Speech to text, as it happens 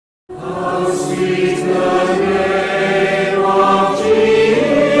How sweet the name of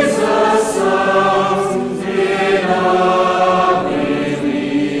Jesus sounds in a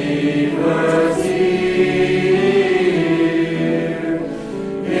believer's ear.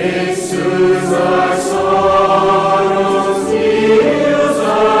 It soothes our sorrows, heals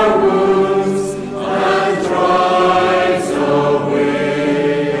our wounds, and drives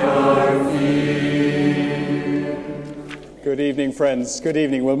away our fear. Good evening, friends. Good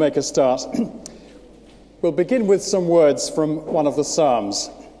evening. We'll make a start. We'll begin with some words from one of the Psalms,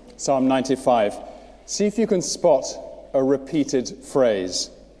 Psalm 95. See if you can spot a repeated phrase.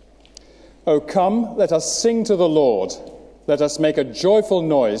 "O come, let us sing to the Lord. Let us make a joyful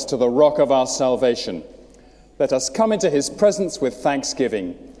noise to the rock of our salvation. Let us come into his presence with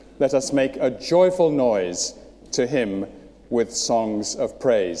thanksgiving. Let us make a joyful noise to him with songs of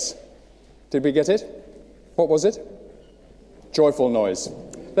praise." Did we get it? What was it? Joyful noise.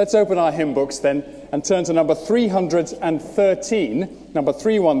 Let's open our hymn books then and turn to number 313, number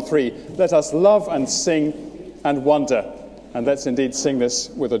 313. Let us love and sing and wonder. And let's indeed sing this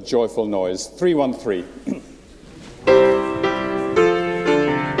with a joyful noise. 313.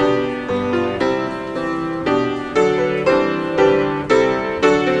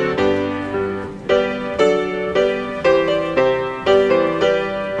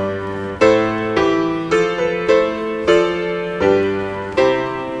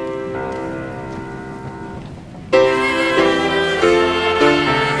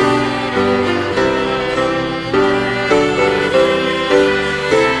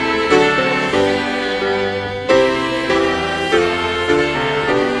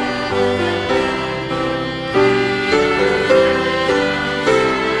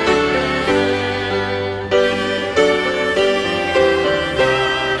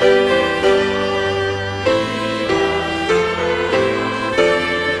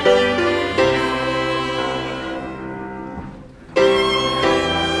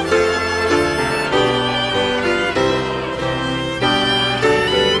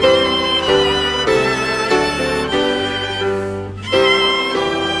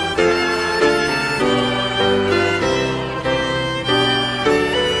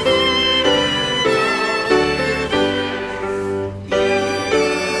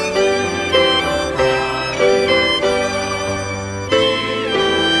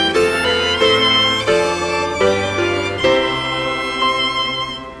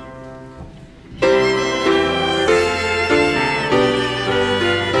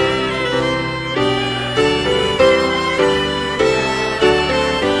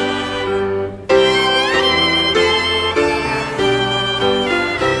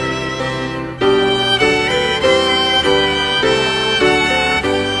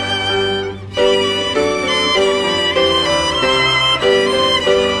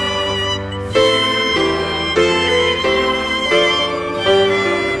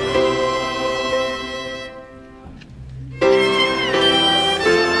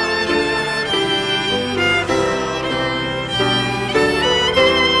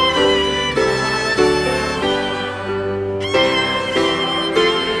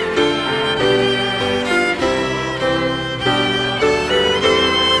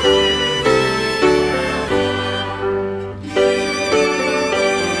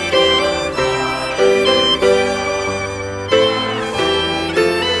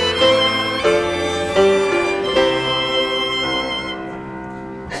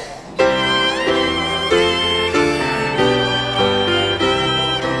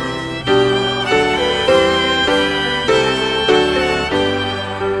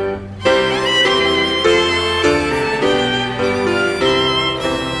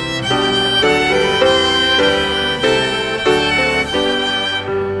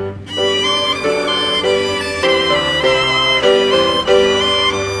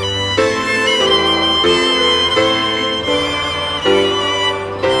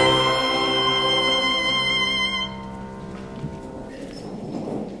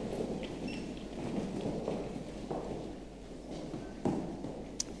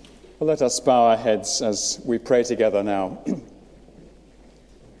 Well, let us bow our heads as we pray together now.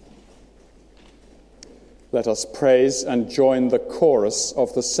 Let us praise and join the chorus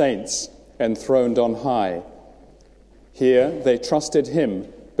of the saints enthroned on high. Here they trusted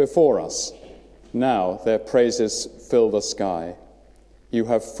him before us. Now their praises fill the sky. You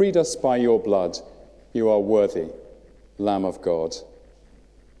have freed us by your blood. You are worthy, Lamb of God.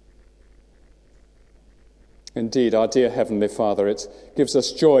 Indeed, our dear Heavenly Father, it gives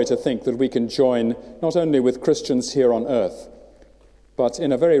us joy to think that we can join not only with Christians here on earth, but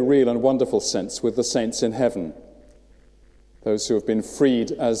in a very real and wonderful sense with the saints in heaven. those who have been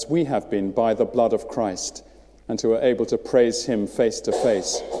freed as we have been by the blood of Christ, and who are able to praise him face to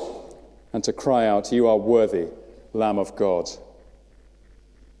face and to cry out, "You are worthy, Lamb of God."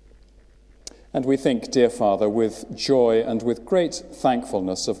 And we think, dear Father, with joy and with great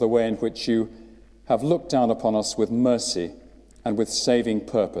thankfulness of the way in which you have looked down upon us with mercy and with saving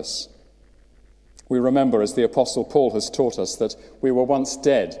purpose. We remember, as the Apostle Paul has taught us, that we were once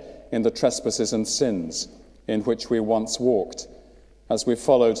dead in the trespasses and sins in which we once walked, as we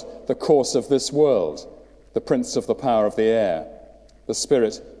followed the course of this world, the prince of the power of the air, the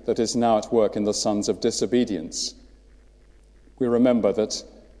spirit that is now at work in the sons of disobedience. We remember that,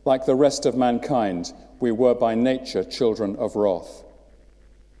 like the rest of mankind, we were by nature children of wrath.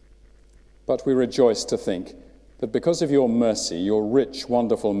 But we rejoice to think that because of your mercy, your rich,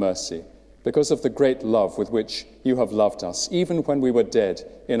 wonderful mercy, because of the great love with which you have loved us, even when we were dead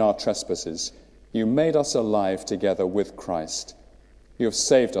in our trespasses, you made us alive together with Christ. You have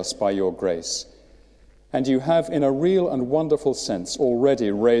saved us by your grace. And you have, in a real and wonderful sense,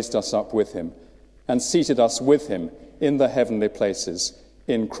 already raised us up with him and seated us with him in the heavenly places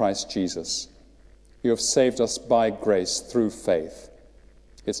in Christ Jesus. You have saved us by grace through faith.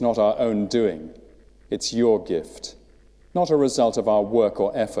 It's not our own doing. It's your gift, not a result of our work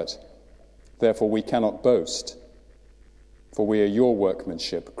or effort. Therefore, we cannot boast, for we are your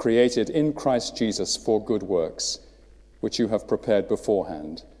workmanship, created in Christ Jesus for good works, which you have prepared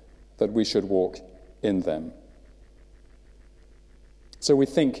beforehand, that we should walk in them. So we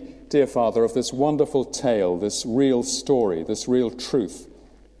think, dear Father, of this wonderful tale, this real story, this real truth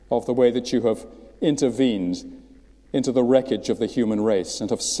of the way that you have intervened into the wreckage of the human race and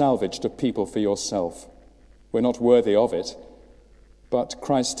have salvaged a people for yourself. We're not worthy of it, but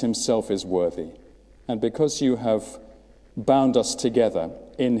Christ himself is worthy. And because you have bound us together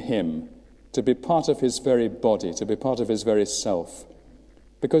in him to be part of his very body, to be part of his very self,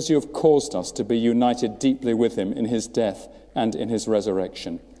 because you have caused us to be united deeply with him in his death and in his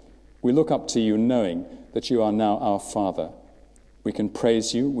resurrection, we look up to you knowing that you are now our Father. We can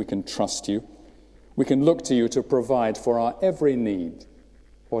praise you, we can trust you, we can look to you to provide for our every need,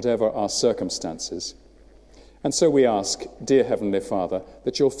 whatever our circumstances. And so we ask, dear Heavenly Father,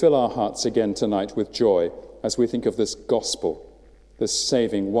 that you'll fill our hearts again tonight with joy as we think of this gospel, this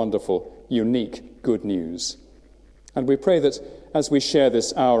saving, wonderful, unique good news. And we pray that as we share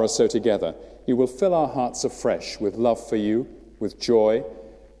this hour or so together, you will fill our hearts afresh with love for you, with joy,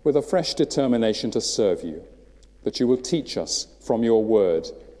 with a fresh determination to serve you, that you will teach us from your word,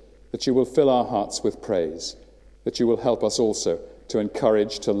 that you will fill our hearts with praise, that you will help us also to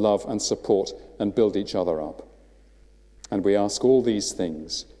encourage, to love and support and build each other up. And we ask all these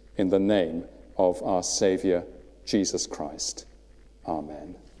things in the name of our Saviour, Jesus Christ.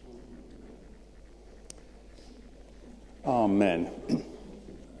 Amen. Amen.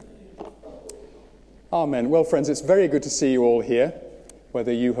 Amen. Well, friends, it's very good to see you all here,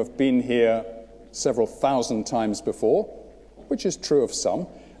 whether you have been here several thousand times before, which is true of some,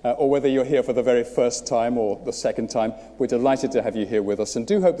 or whether you're here for the very first time or the second time. We're delighted to have you here with us, and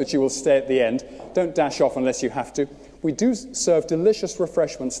do hope that you will stay at the end. Don't dash off unless you have to. We do serve delicious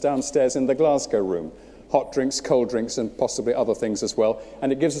refreshments downstairs in the Glasgow room. Hot drinks, cold drinks, and possibly other things as well.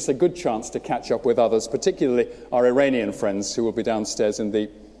 And it gives us a good chance to catch up with others, particularly our Iranian friends who will be downstairs in the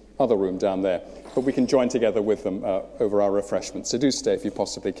other room down there. But we can join together with them over our refreshments. So do stay if you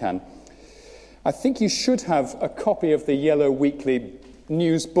possibly can. I think you should have a copy of the Yellow Weekly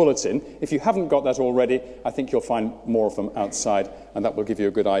News Bulletin. If you haven't got that already, I think you'll find more of them outside, and that will give you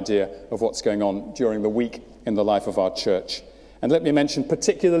a good idea of what's going on during the week in the life of our church. And let me mention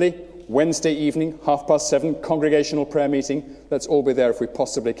particularly Wednesday evening, 7:30, congregational prayer meeting. Let's all be there if we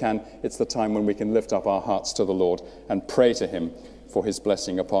possibly can. It's the time when we can lift up our hearts to the Lord and pray to him for his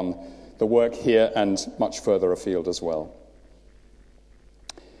blessing upon the work here and much further afield as well.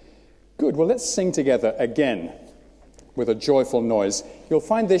 Good. Well, let's sing together again with a joyful noise. You'll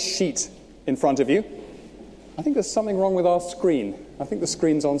find this sheet in front of you. I think there's something wrong with our screen. I think the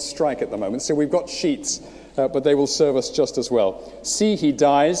screen's on strike at the moment, so we've got sheets. But they will serve us just as well. See, he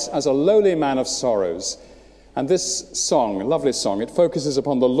dies as a lowly man of sorrows. And this song, a lovely song, it focuses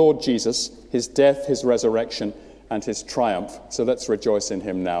upon the Lord Jesus, his death, his resurrection, and his triumph. So let's rejoice in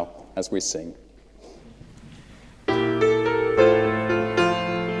him now as we sing. Thank you.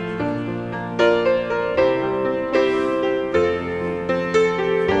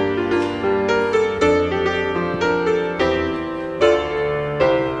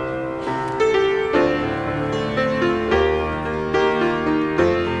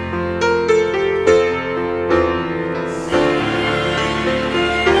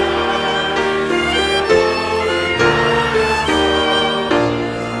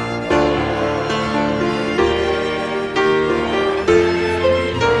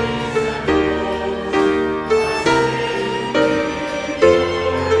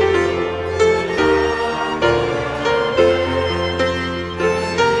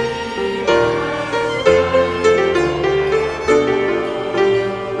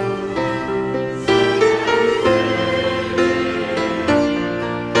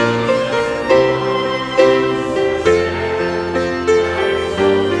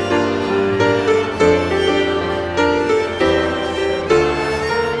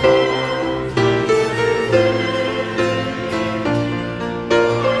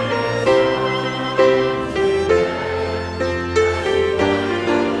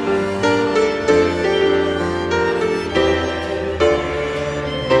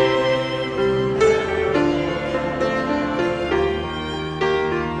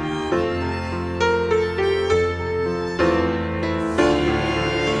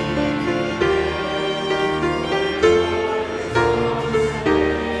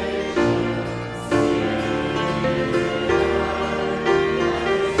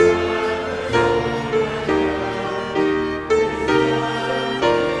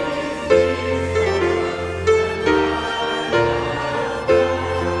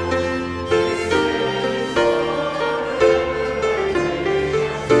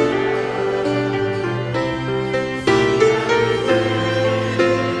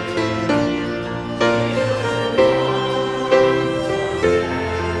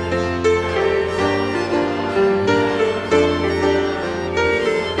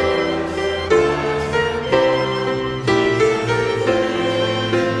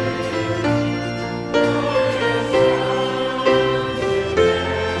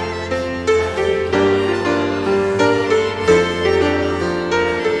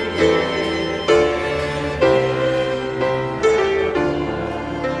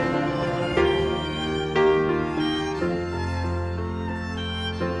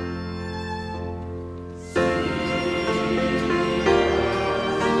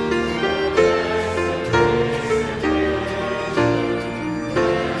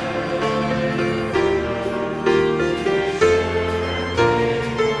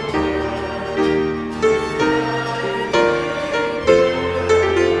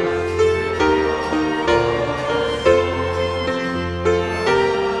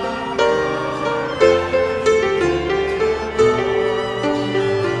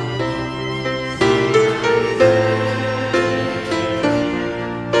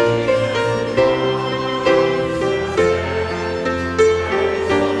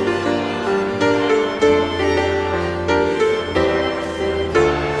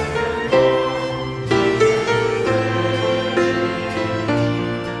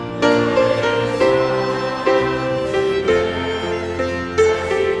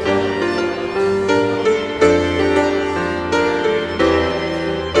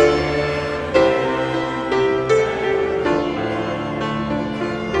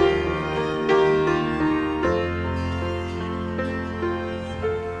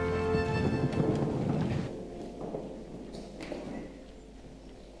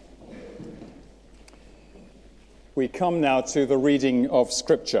 we come now to the reading of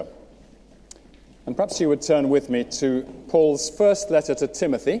Scripture. And perhaps you would turn with me to Paul's first letter to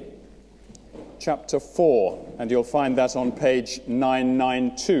Timothy, chapter 4, and you'll find that on page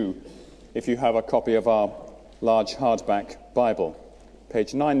 992, if you have a copy of our large hardback Bible.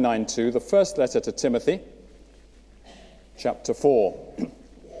 Page 992, the first letter to Timothy, chapter 4,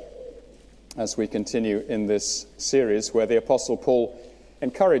 as we continue in this series where the Apostle Paul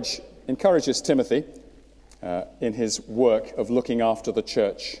encourages Timothy in his work of looking after the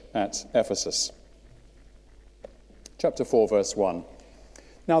church at Ephesus. Chapter 4, verse 1.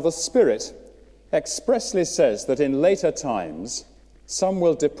 Now the Spirit expressly says that in later times some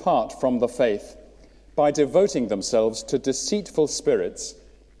will depart from the faith by devoting themselves to deceitful spirits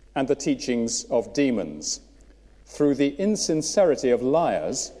and the teachings of demons, through the insincerity of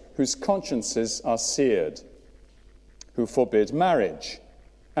liars whose consciences are seared, who forbid marriage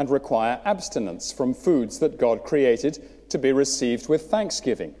and require abstinence from foods that God created to be received with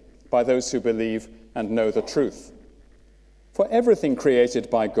thanksgiving by those who believe and know the truth. For everything created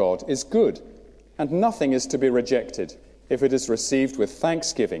by God is good, and nothing is to be rejected if it is received with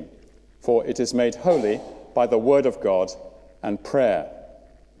thanksgiving, for it is made holy by the word of God and prayer.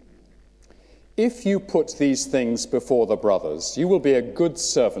 If you put these things before the brothers, you will be a good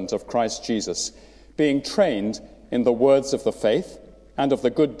servant of Christ Jesus, being trained in the words of the faith and of the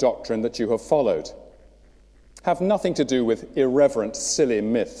good doctrine that you have followed. Have nothing to do with irreverent, silly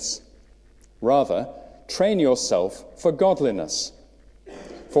myths. Rather, train yourself for godliness.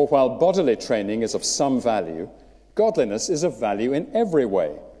 For while bodily training is of some value, godliness is of value in every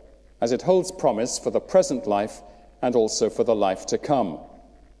way, as it holds promise for the present life and also for the life to come.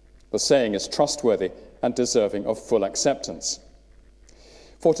 The saying is trustworthy and deserving of full acceptance.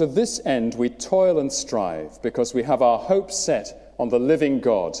 For to this end we toil and strive, because we have our hope set on the living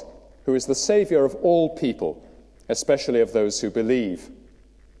God, who is the Saviour of all people, especially of those who believe.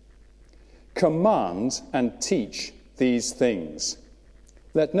 Command and teach these things.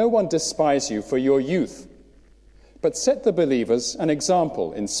 Let no one despise you for your youth, but set the believers an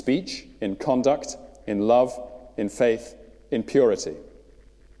example in speech, in conduct, in love, in faith, in purity.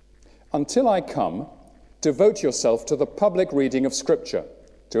 Until I come, devote yourself to the public reading of Scripture,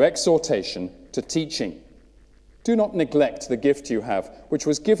 to exhortation, to teaching. Do not neglect the gift you have, which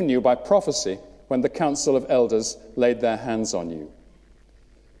was given you by prophecy when the council of elders laid their hands on you.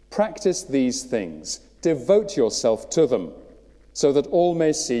 Practice these things, devote yourself to them, so that all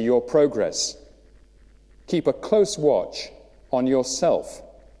may see your progress. Keep a close watch on yourself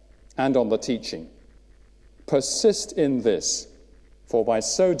and on the teaching. Persist in this, for by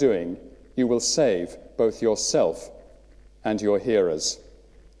so doing you will save both yourself and your hearers.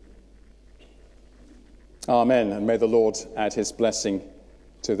 Amen, and may the Lord add his blessing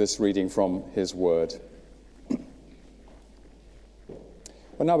to this reading from his word.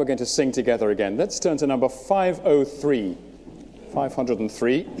 Well, now we're going to sing together again. Let's turn to number 503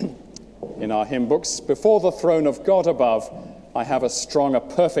 in our hymn books. Before the throne of God above, I have a strong, a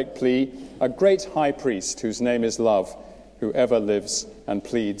perfect plea, a great high priest whose name is love, who ever lives and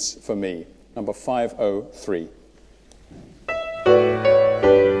pleads for me. Number 503.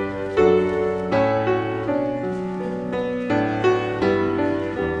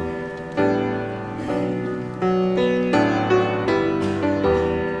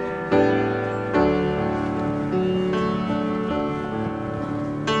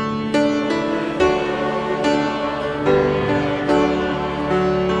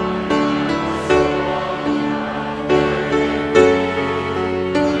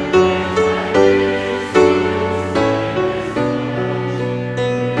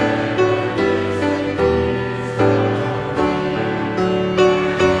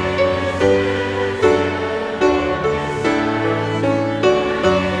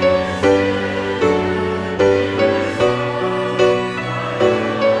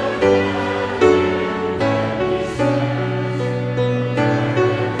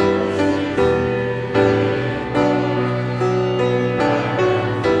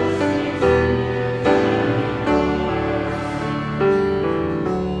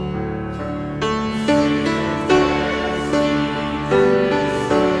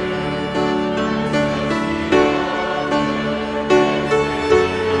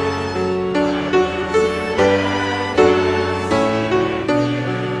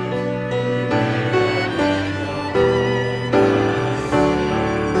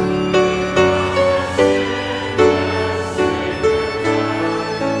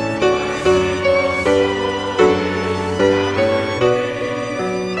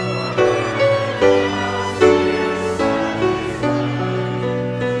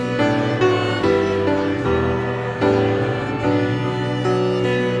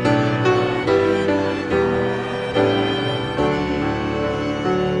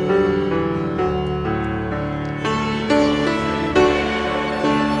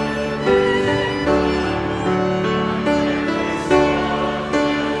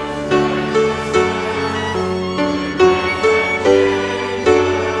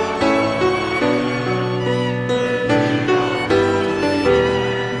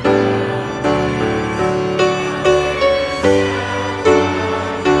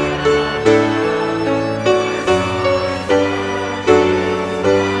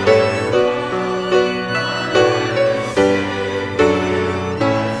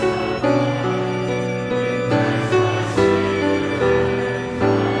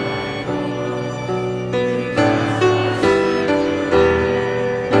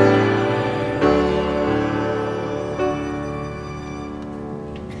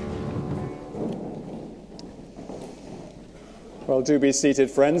 Well, do be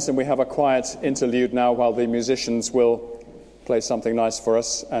seated, friends, and we have a quiet interlude now while the musicians will play something nice for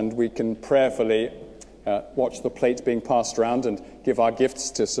us, and we can prayerfully watch the plate being passed around and give our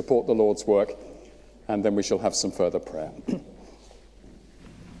gifts to support the Lord's work, and then we shall have some further prayer.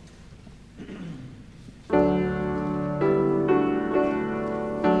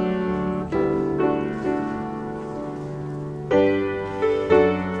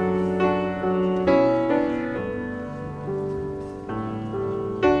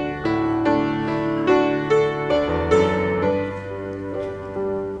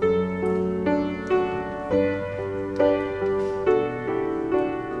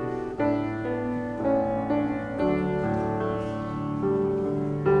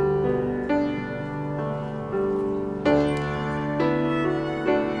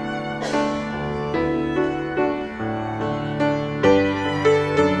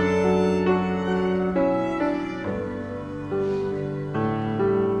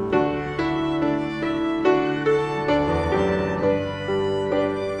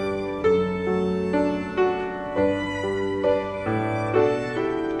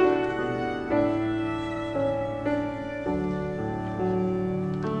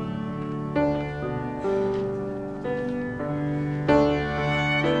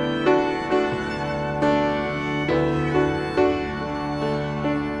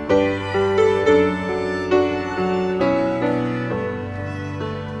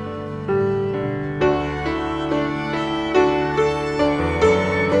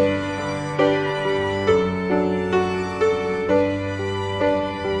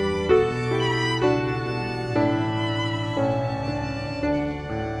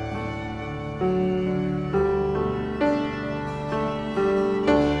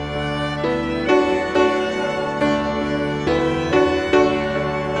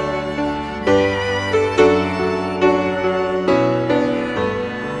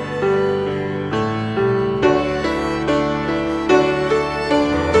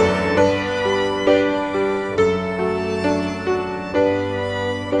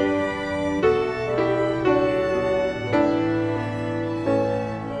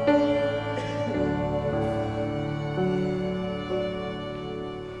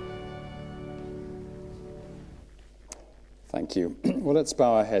 Thank you. Well, let's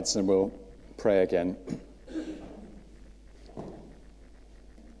bow our heads and we'll pray again.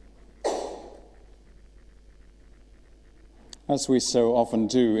 As we so often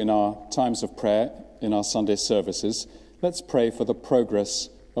do in our times of prayer, in our Sunday services, let's pray for the progress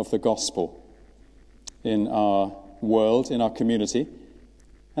of the gospel in our world, in our community,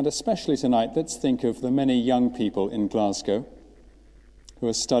 and especially tonight, let's think of the many young people in Glasgow who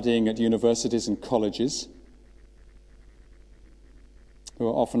are studying at universities and colleges, who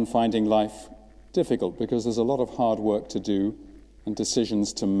are often finding life difficult because there's a lot of hard work to do and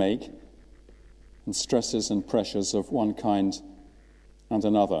decisions to make and stresses and pressures of one kind and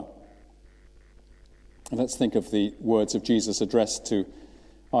another. And let's think of the words of Jesus addressed to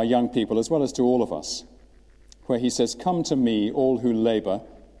our young people as well as to all of us, where he says, "Come to me, all who labor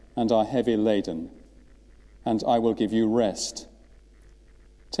and are heavy laden, and I will give you rest.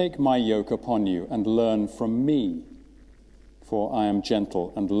 Take my yoke upon you and learn from me, for I am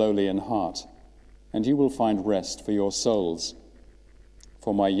gentle and lowly in heart, and you will find rest for your souls.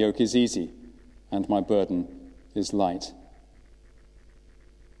 For my yoke is easy, and my burden is light."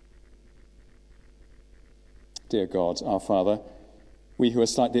 Dear God, our Father, we who are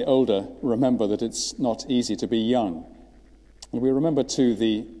slightly older remember that it's not easy to be young. And we remember too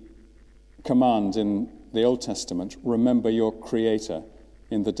the command in the Old Testament, remember your Creator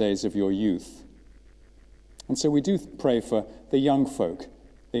in the days of your youth. And so we do pray for the young folk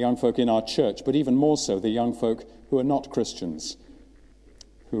in our church, but even more so the young folk who are not Christians,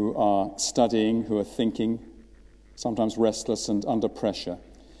 who are studying, who are thinking, sometimes restless and under pressure.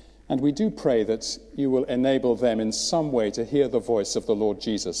 And we do pray that you will enable them in some way to hear the voice of the Lord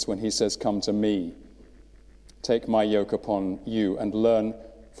Jesus when he says, "Come to me, take my yoke upon you and learn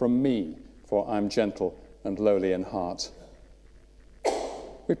from me, for I am gentle and lowly in heart."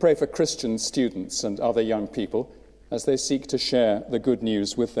 We pray for Christian students and other young people as they seek to share the good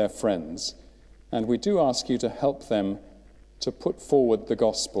news with their friends. And we do ask you to help them to put forward the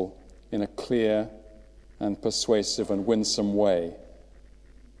gospel in a clear and persuasive and winsome way.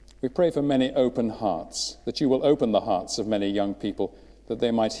 We pray for many open hearts, that you will open the hearts of many young people, that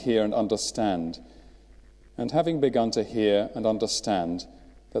they might hear and understand. And having begun to hear and understand,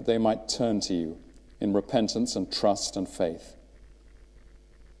 that they might turn to you in repentance and trust and faith.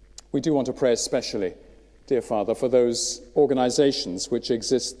 We do want to pray especially, dear Father, for those organizations which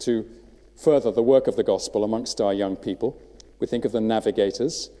exist to further the work of the gospel amongst our young people, We think of the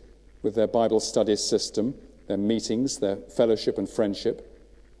navigators with their Bible study system, their meetings, their fellowship and friendship.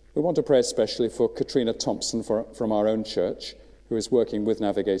 We want to pray especially for Katrina Thompson from our own church, who is working with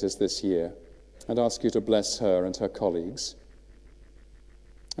navigators this year, and ask you to bless her and her colleagues.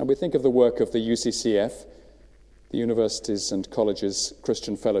 And we think of the work of the UCCF, the Universities and Colleges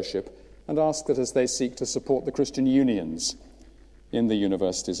Christian Fellowship, and ask that as they seek to support the Christian unions in the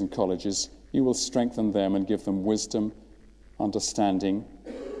universities and colleges, you will strengthen them and give them wisdom, understanding,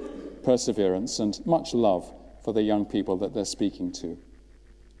 perseverance, and much love for the young people that they're speaking to.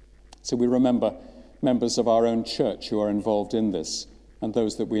 So we remember members of our own church who are involved in this, and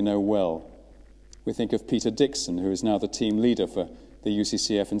those that we know well. We think of Peter Dixon, who is now the team leader for the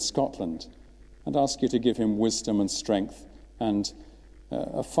UCCF in Scotland, and ask you to give him wisdom and strength and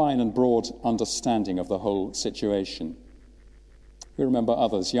a fine and broad understanding of the whole situation. We remember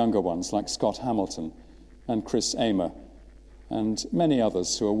others, younger ones, like Scott Hamilton and Chris Amer, and many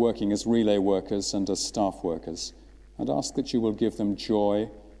others who are working as relay workers and as staff workers, and ask that you will give them joy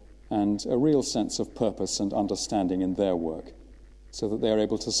and a real sense of purpose and understanding in their work, so that they are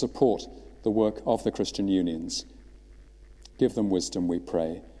able to support the work of the Christian unions. Give them wisdom, we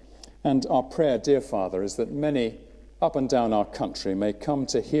pray. And our prayer, dear Father, is that many up and down our country may come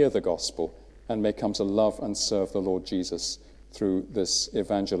to hear the gospel and may come to love and serve the Lord Jesus through this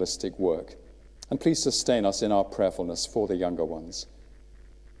evangelistic work. And please sustain us in our prayerfulness for the younger ones.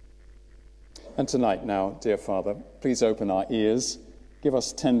 And tonight now, dear Father, please open our ears, give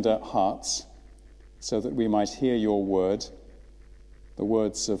us tender hearts, so that we might hear your word, the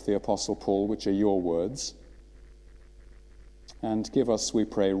words of the Apostle Paul, which are your words, and give us, we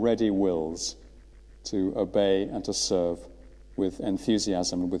pray, ready wills to obey and to serve with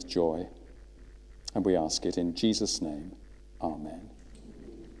enthusiasm and with joy. And we ask it in Jesus' name. Amen.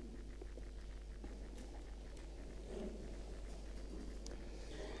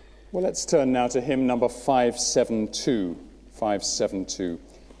 Well, let's turn now to hymn number 572. 572.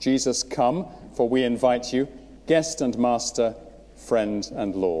 Jesus, come, for we invite you, guest and master, friend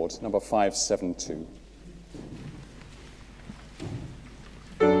and Lord. Number 572.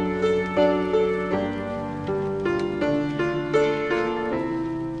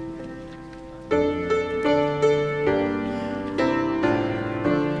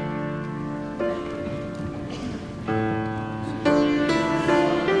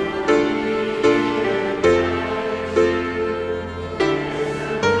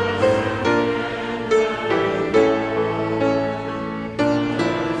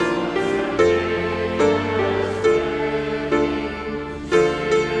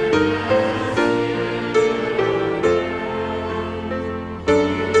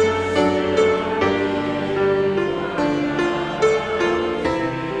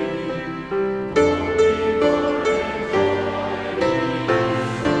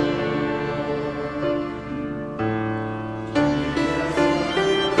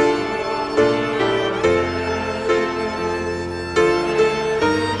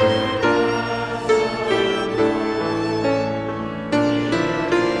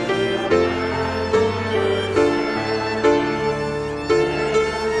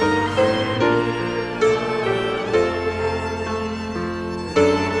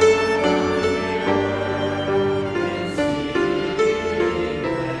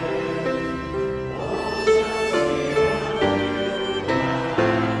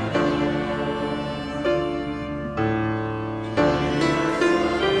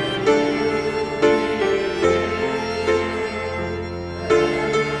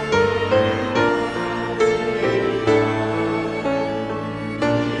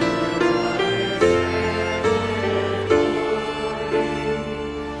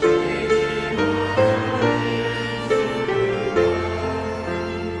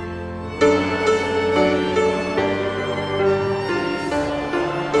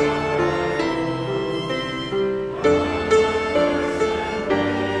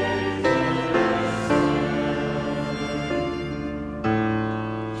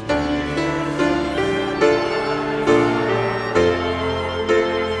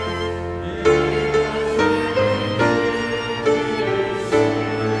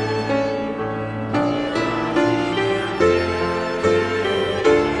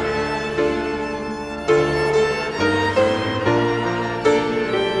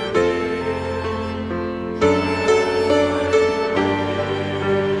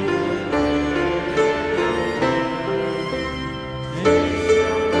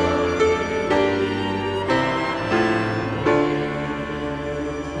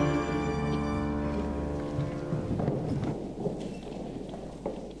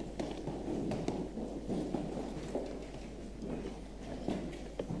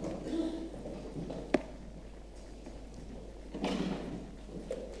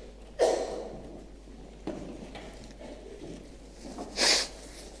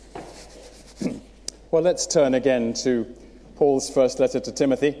 Well, let's turn again to Paul's first letter to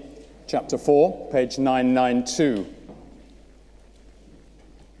Timothy, chapter 4, page 992.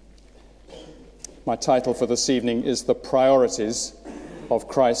 My title for this evening is The Priorities of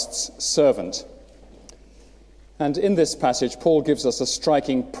Christ's Servant. And in this passage, Paul gives us a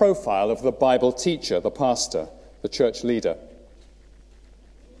striking profile of the Bible teacher, the pastor, the church leader.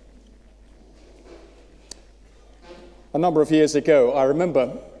 A number of years ago, I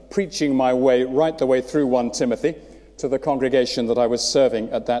remember preaching my way right the way through 1 Timothy to the congregation that I was serving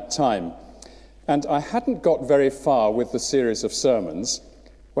at that time. And I hadn't got very far with the series of sermons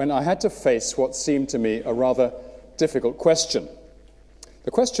when I had to face what seemed to me a rather difficult question.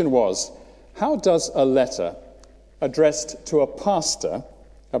 The question was, how does a letter addressed to a pastor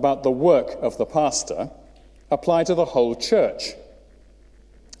about the work of the pastor apply to the whole church?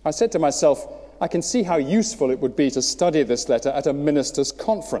 I said to myself, I can see how useful it would be to study this letter at a minister's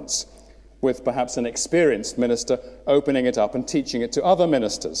conference, with perhaps an experienced minister opening it up and teaching it to other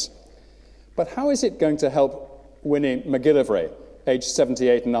ministers. But how is it going to help Winnie McGillivray, aged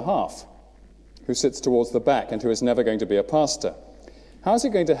 78 and a half, who sits towards the back and who is never going to be a pastor? How is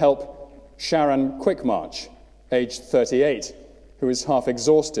it going to help Sharon Quickmarch, aged 38, who is half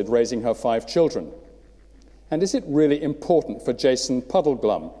exhausted raising her 5 children? And is it really important for Jason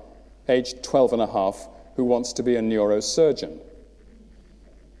Puddleglum, aged 12 and a half, who wants to be a neurosurgeon?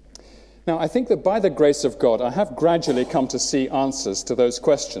 Now, I think that by the grace of God, I have gradually come to see answers to those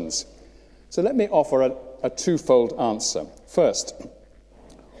questions. So let me offer a twofold answer. First,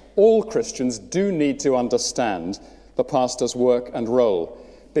 all Christians do need to understand the pastor's work and role,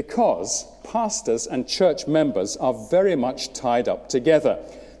 because pastors and church members are very much tied up together.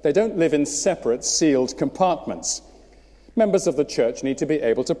 They don't live in separate, sealed compartments. Members of the church need to be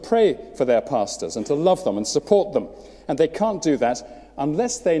able to pray for their pastors and to love them and support them. And they can't do that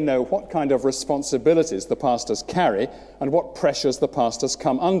unless they know what kind of responsibilities the pastors carry and what pressures the pastors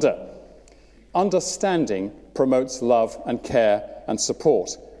come under. Understanding promotes love and care and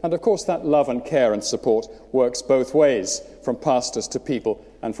support. And of course that love and care and support works both ways, from pastors to people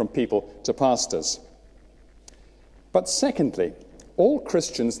and from people to pastors. But secondly, all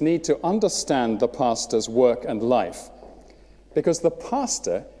Christians need to understand the pastor's work and life, because the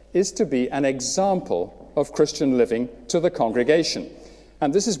pastor is to be an example of Christian living to the congregation.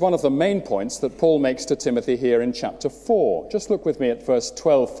 And this is one of the main points that Paul makes to Timothy here in chapter 4. Just look with me at verse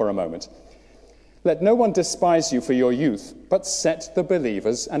 12 for a moment. Let no one despise you for your youth, but set the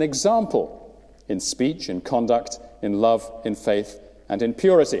believers an example in speech, in conduct, in love, in faith, and in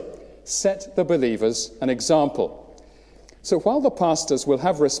purity. Set the believers an example. So while the pastors will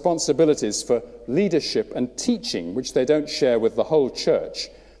have responsibilities for leadership and teaching, which they don't share with the whole church,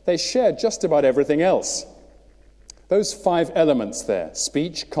 they share just about everything else. Those 5 elements there,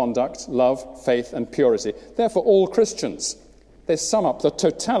 speech, conduct, love, faith, and purity, they're for all Christians. They sum up the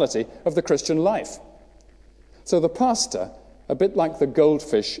totality of the Christian life. So the pastor, a bit like the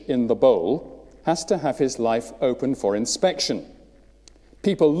goldfish in the bowl, has to have his life open for inspection.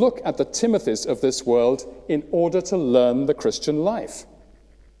 People look at the Timothys of this world in order to learn the Christian life.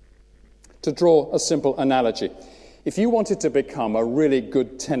 To draw a simple analogy, if you wanted to become a really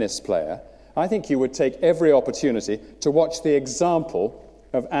good tennis player, I think you would take every opportunity to watch the example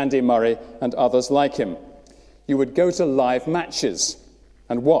of Andy Murray and others like him. You would go to live matches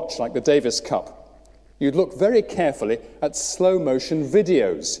and watch, like the Davis Cup. You'd look very carefully at slow-motion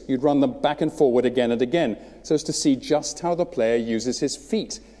videos. You'd run them back and forward again and again, so as to see just how the player uses his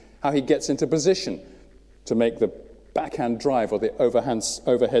feet, how he gets into position to make the backhand drive or the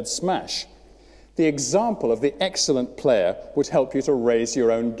overhead smash. The example of the excellent player would help you to raise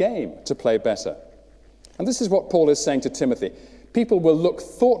your own game, to play better. And this is what Paul is saying to Timothy. People will look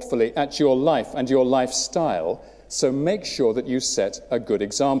thoughtfully at your life and your lifestyle, so make sure that you set a good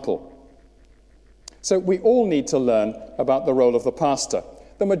example. So we all need to learn about the role of the pastor.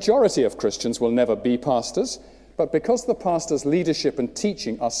 The majority of Christians will never be pastors, but because the pastor's leadership and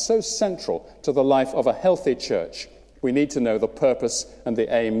teaching are so central to the life of a healthy church, we need to know the purpose and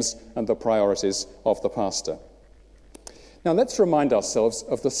the aims and the priorities of the pastor. Now let's remind ourselves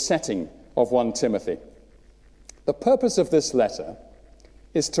of the setting of 1 Timothy. The purpose of this letter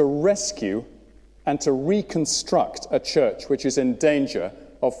is to rescue and to reconstruct a church which is in danger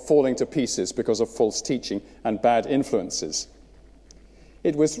of falling to pieces because of false teaching and bad influences.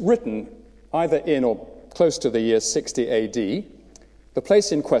 It was written either in or close to the year 60 AD. The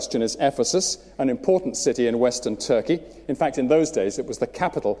place in question is Ephesus, an important city in western Turkey. In fact, in those days, it was the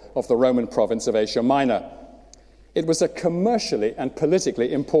capital of the Roman province of Asia Minor. It was a commercially and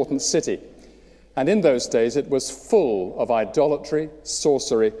politically important city. And in those days, it was full of idolatry,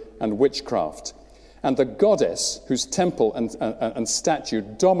 sorcery, and witchcraft. And the goddess, whose temple and statue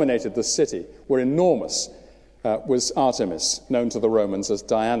dominated the city, were enormous, was Artemis, known to the Romans as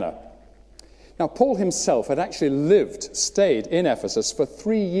Diana. Now, Paul himself had actually stayed in Ephesus for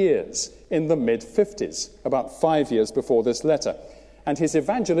 3 years in the mid-50s, about 5 years before this letter. And his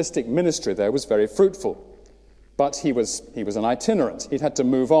evangelistic ministry there was very fruitful. But he was an itinerant. He'd had to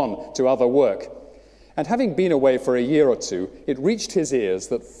move on to other work. And having been away for a year or two, it reached his ears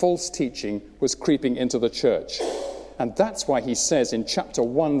that false teaching was creeping into the church. And that's why he says in chapter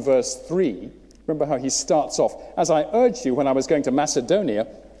 1, verse 3, remember how he starts off, "As I urged you when I was going to Macedonia,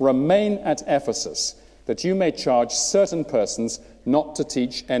 remain at Ephesus, that you may charge certain persons not to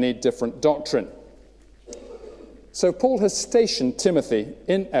teach any different doctrine." So Paul has stationed Timothy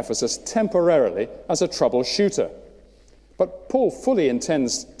in Ephesus temporarily as a troubleshooter. But Paul fully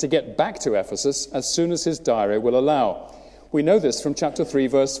intends to get back to Ephesus as soon as his diary will allow. We know this from chapter 3,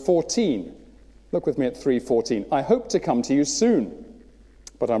 verse 14. Look with me at 3:14. "I hope to come to you soon,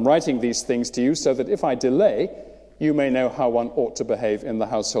 but I'm writing these things to you so that if I delay, you may know how one ought to behave in the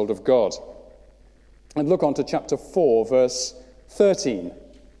household of God." And look on to chapter 4, verse 13.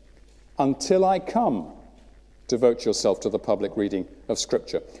 "Until I come, devote yourself to the public reading of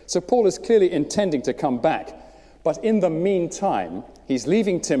Scripture." So Paul is clearly intending to come back. But in the meantime, he's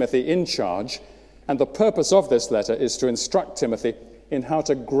leaving Timothy in charge, and the purpose of this letter is to instruct Timothy in how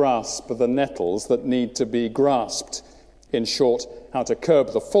to grasp the nettles that need to be grasped. In short, how to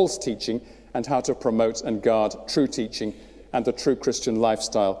curb the false teaching and how to promote and guard true teaching and the true Christian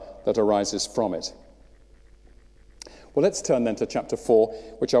lifestyle that arises from it. Well, let's turn then to chapter 4,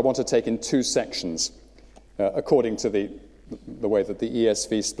 which I want to take in two sections, according to the way that the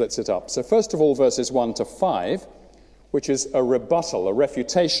ESV splits it up. So first of all, verses 1 to 5, which is a rebuttal, a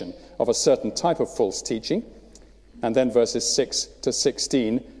refutation of a certain type of false teaching, and then verses 6 to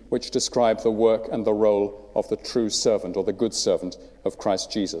 16, which describe the work and the role of the true servant or the good servant of Christ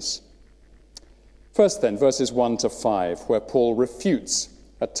Jesus. First then, verses 1 to 5, where Paul refutes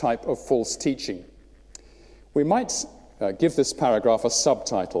a type of false teaching. We might give this paragraph a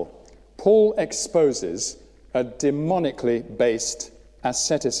subtitle: Paul exposes a demonically based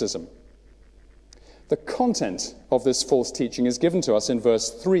asceticism. The content of this false teaching is given to us in verse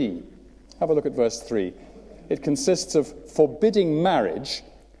 3. Have a look at verse 3. It consists of forbidding marriage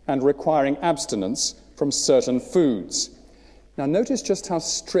and requiring abstinence from certain foods. Now notice just how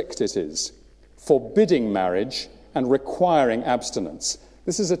strict it is. Forbidding marriage and requiring abstinence.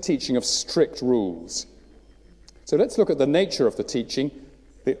 This is a teaching of strict rules. So let's look at the nature of the teaching,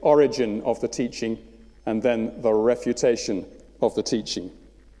 the origin of the teaching, and then the refutation of the teaching.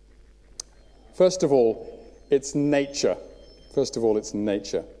 First of all, its nature.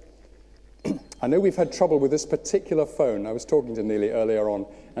 I know we've had trouble with this particular phone. I was talking to Neely earlier on,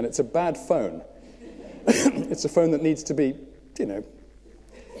 and it's a bad phone. It's a phone that needs to be,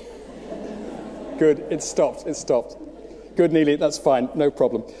 Good, it stopped. Good, Neely, that's fine, no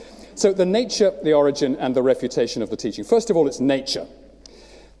problem. So the nature, the origin, and the refutation of the teaching. First of all, its nature.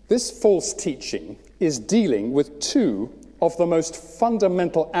 This false teaching is dealing with two of the most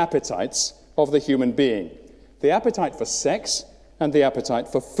fundamental appetites of the human being: the appetite for sex and the appetite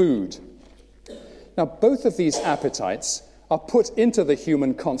for food. Now, both of these appetites are put into the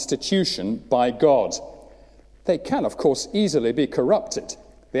human constitution by God. They can, of course, easily be corrupted.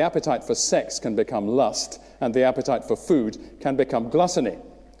 The appetite for sex can become lust, and the appetite for food can become gluttony.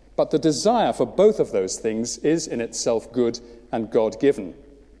 But the desire for both of those things is in itself good and God-given.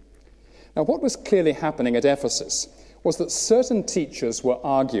 Now, what was clearly happening at Ephesus was that certain teachers were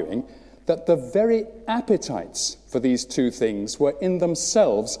arguing that the very appetites for these two things were in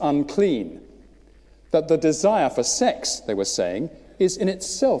themselves unclean. That the desire for sex, they were saying, is in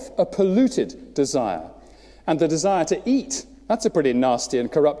itself a polluted desire. And the desire to eat, that's a pretty nasty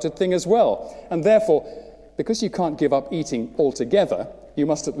and corrupted thing as well. And therefore, because you can't give up eating altogether, you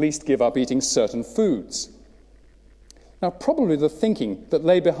must at least give up eating certain foods. Now, probably the thinking that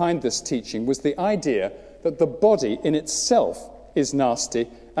lay behind this teaching was the idea that the body in itself is nasty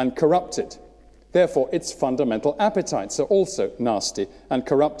and corrupted. Therefore, its fundamental appetites are also nasty and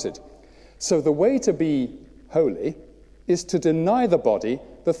corrupted. So the way to be holy is to deny the body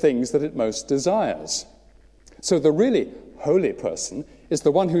the things that it most desires. So the really holy person is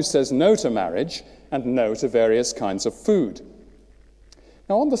the one who says no to marriage and no to various kinds of food.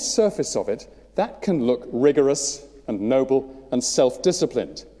 Now, on the surface of it, that can look rigorous and noble and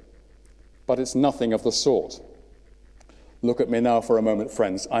self-disciplined, but it's nothing of the sort. Look at me now for a moment,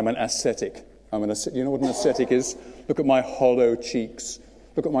 friends. I'm an ascetic. You know what an ascetic is? Look at my hollow cheeks.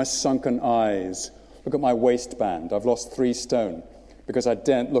 Look at my sunken eyes. Look at my waistband. I've lost 3 stone because I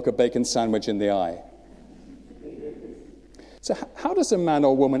daren't look a bacon sandwich in the eye. So how does a man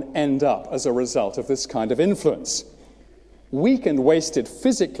or woman end up as a result of this kind of influence? Weak and wasted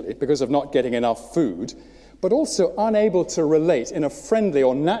physically because of not getting enough food, but also unable to relate in a friendly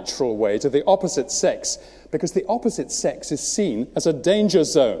or natural way to the opposite sex, because the opposite sex is seen as a danger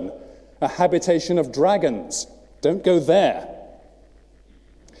zone, a habitation of dragons. Don't go there.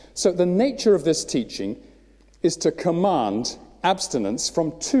 So the nature of this teaching is to command abstinence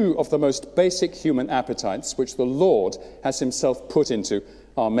from two of the most basic human appetites which the Lord has himself put into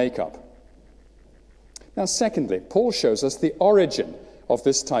our makeup. Now, secondly, Paul shows us the origin of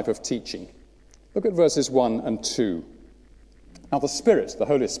this type of teaching. Look at verses 1 and 2. Now, the Spirit, the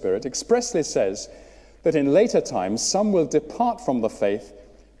Holy Spirit, expressly says that in later times some will depart from the faith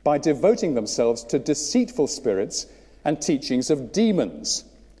by devoting themselves to deceitful spirits and teachings of demons,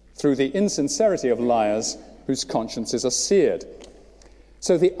 through the insincerity of liars whose consciences are seared.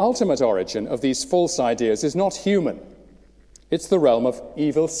 So the ultimate origin of these false ideas is not human. It's the realm of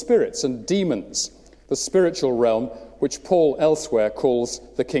evil spirits and demons, the spiritual realm which Paul elsewhere calls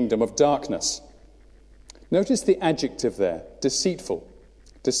the kingdom of darkness. Notice the adjective there, deceitful,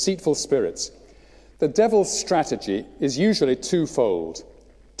 deceitful spirits. The devil's strategy is usually twofold: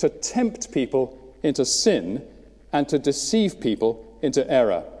 to tempt people into sin and to deceive people into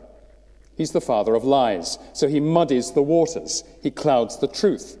error. He's the father of lies, so he muddies the waters, he clouds the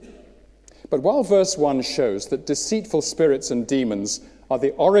truth. But while verse 1 shows that deceitful spirits and demons are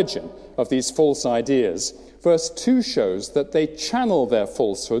the origin of these false ideas, verse 2 shows that they channel their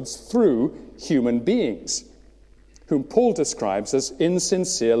falsehoods through human beings, whom Paul describes as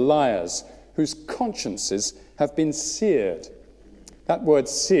insincere liars, whose consciences have been seared. That word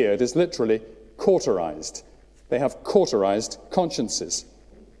seared is literally cauterized. They have cauterized consciences.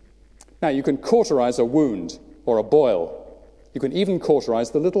 Now, you can cauterize a wound or a boil. You can even cauterize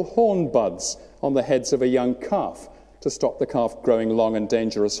the little horn buds on the heads of a young calf to stop the calf growing long and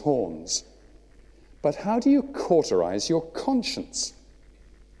dangerous horns. But how do you cauterize your conscience?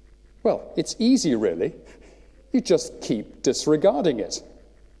 Well, it's easy, really. You just keep disregarding it.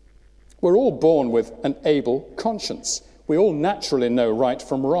 We're all born with an able conscience. We all naturally know right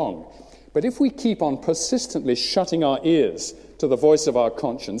from wrong. But if we keep on persistently shutting our ears to the voice of our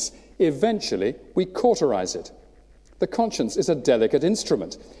conscience, eventually we cauterize it. The conscience is a delicate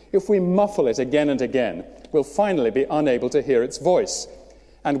instrument. If we muffle it again and again, we'll finally be unable to hear its voice,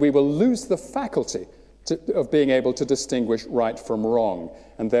 and we will lose the faculty of being able to distinguish right from wrong,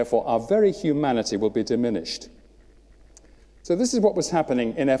 and therefore our very humanity will be diminished. So this is what was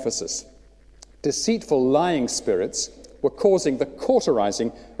happening in Ephesus. Deceitful, lying spirits were causing the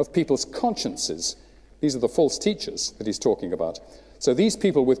cauterizing of people's consciences. These are the false teachers that he's talking about. So these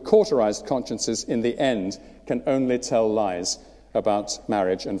people with cauterized consciences in the end can only tell lies about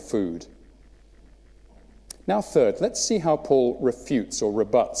marriage and food. Now third, let's see how Paul refutes or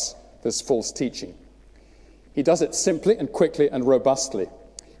rebuts this false teaching. He does it simply and quickly and robustly.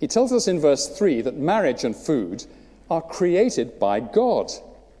 He tells us in verse 3 that marriage and food are created by God,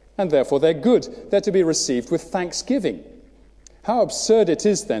 and therefore they're good. They're to be received with thanksgiving. How absurd it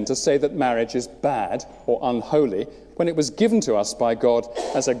is then to say that marriage is bad or unholy when it was given to us by God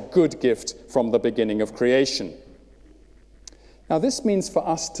as a good gift from the beginning of creation. Now this means for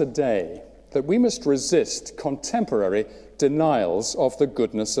us today that we must resist contemporary denials of the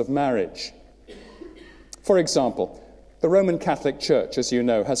goodness of marriage. For example, the Roman Catholic Church, as you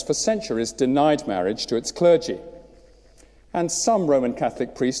know, has for centuries denied marriage to its clergy. And some Roman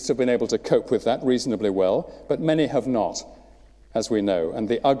Catholic priests have been able to cope with that reasonably well, but many have not, as we know, and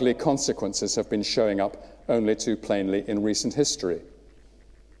the ugly consequences have been showing up only too plainly in recent history.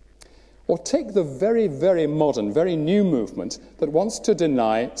 Or take the very, very modern, very new movement that wants to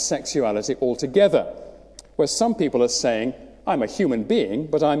deny sexuality altogether, where some people are saying, I'm a human being,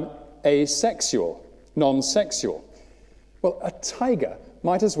 but I'm asexual, non-sexual. Well, a tiger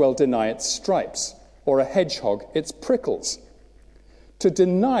might as well deny its stripes, or a hedgehog its prickles. To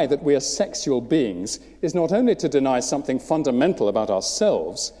deny that we are sexual beings is not only to deny something fundamental about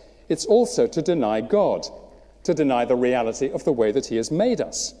ourselves, it's also to deny God, to deny the reality of the way that he has made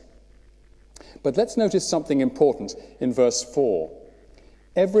us. But let's notice something important in verse 4.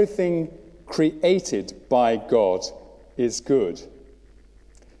 Everything created by God is good.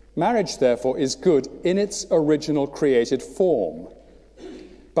 Marriage, therefore, is good in its original created form.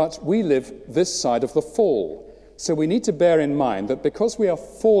 But we live this side of the fall, so we need to bear in mind that because we are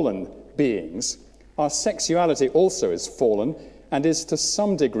fallen beings, our sexuality also is fallen and is to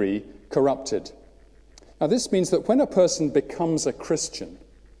some degree corrupted. Now this means that when a person becomes a Christian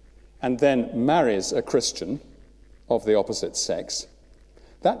and then marries a Christian of the opposite sex,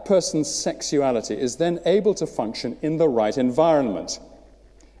 that person's sexuality is then able to function in the right environment.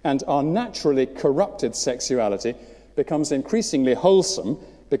 And our naturally corrupted sexuality becomes increasingly wholesome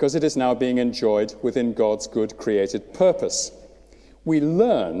because it is now being enjoyed within God's good created purpose. We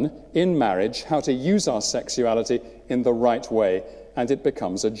learn in marriage how to use our sexuality in the right way, and it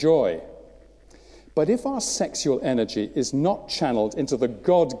becomes a joy. But if our sexual energy is not channeled into the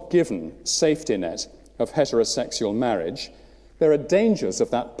God-given safety net of heterosexual marriage, there are dangers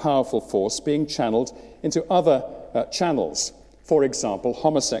of that powerful force being channeled into other channels. For example,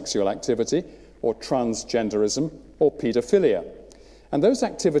 homosexual activity, or transgenderism, or paedophilia. And those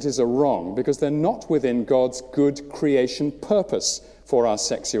activities are wrong because they're not within God's good creation purpose for our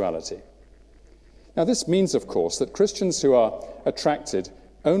sexuality. Now, this means, of course, that Christians who are attracted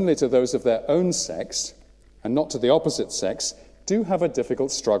only to those of their own sex and not to the opposite sex do have a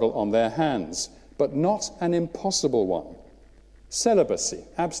difficult struggle on their hands, but not an impossible one. Celibacy,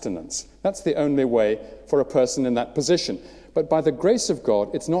 abstinence, that's the only way for a person in that position. But by the grace of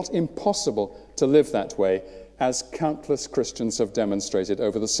God, it's not impossible to live that way, as countless Christians have demonstrated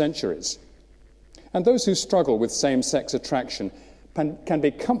over the centuries. And those who struggle with same-sex attraction can be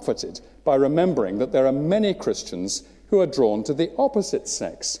comforted by remembering that there are many Christians who are drawn to the opposite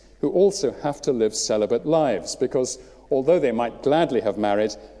sex, who also have to live celibate lives, because although they might gladly have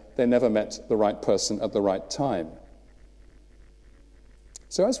married, they never met the right person at the right time.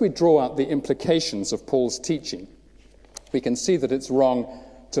 So as we draw out the implications of Paul's teaching, we can see that it's wrong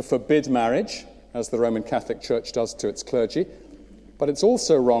to forbid marriage, as the Roman Catholic Church does to its clergy, but it's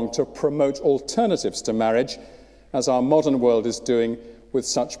also wrong to promote alternatives to marriage, as our modern world is doing with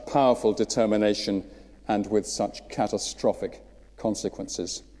such powerful determination and with such catastrophic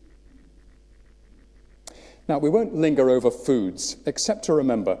consequences. Now, we won't linger over foods, except to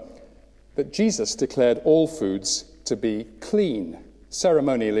remember that Jesus declared all foods to be clean,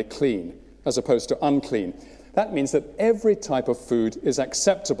 ceremonially clean, as opposed to unclean. That means that every type of food is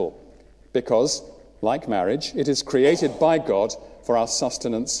acceptable, because, like marriage, it is created by God for our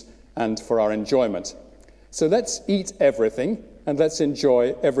sustenance and for our enjoyment. So let's eat everything, and let's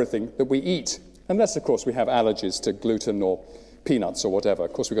enjoy everything that we eat. Unless, of course, we have allergies to gluten or peanuts or whatever.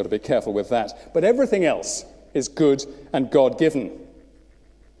 Of course, we've got to be careful with that. But everything else is good and God-given.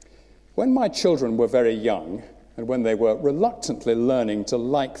 When my children were very young, and when they were reluctantly learning to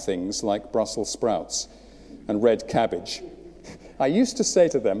like things like Brussels sprouts and red cabbage, I used to say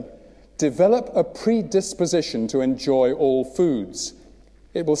to them, develop a predisposition to enjoy all foods.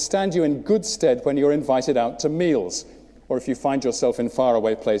 It will stand you in good stead when you're invited out to meals, or if you find yourself in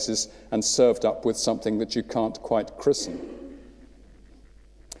faraway places and served up with something that you can't quite christen.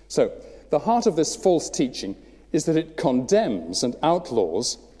 So, the heart of this false teaching is that it condemns and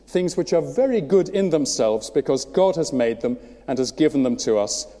outlaws things which are very good in themselves because God has made them and has given them to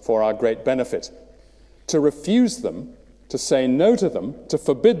us for our great benefit. To refuse them, to say no to them, to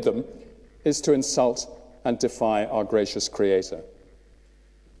forbid them, is to insult and defy our gracious Creator.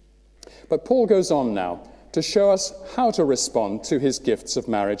 But Paul goes on now to show us how to respond to his gifts of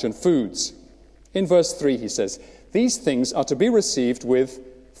marriage and foods. In verse 3 he says, "These things are to be received with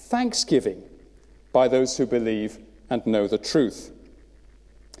thanksgiving by those who believe and know the truth."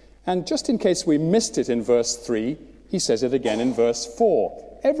 And just in case we missed it in verse 3, he says it again in verse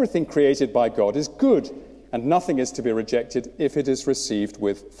 4. Everything created by God is good, and nothing is to be rejected if it is received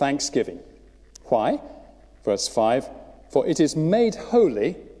with thanksgiving. Why? Verse 5, "For it is made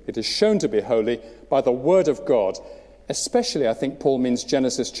holy," it is shown to be holy, "by the word of God." Especially, I think Paul means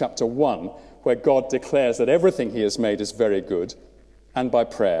Genesis chapter 1, where God declares that everything he has made is very good, and by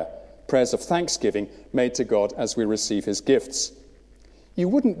prayer, prayers of thanksgiving made to God as we receive his gifts. You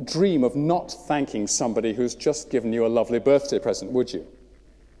wouldn't dream of not thanking somebody who's just given you a lovely birthday present, would you?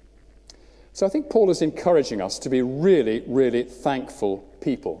 So I think Paul is encouraging us to be really, really thankful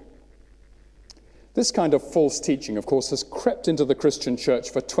people. This kind of false teaching, of course, has crept into the Christian church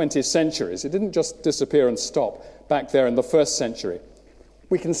for 20 centuries. It didn't just disappear and stop back there in the first century.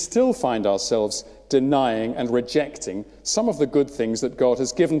 We can still find ourselves denying and rejecting some of the good things that God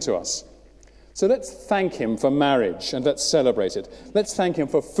has given to us. So let's thank him for marriage and let's celebrate it. Let's thank him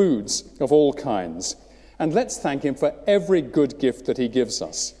for foods of all kinds. And let's thank him for every good gift that he gives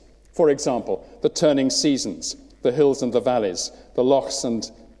us. For example, the turning seasons, the hills and the valleys, the lochs and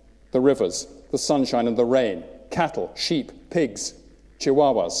the rivers, the sunshine and the rain, cattle, sheep, pigs,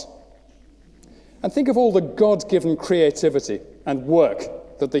 chihuahuas. And think of all the God-given creativity and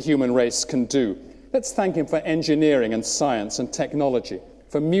work that the human race can do. Let's thank him for engineering and science and technology,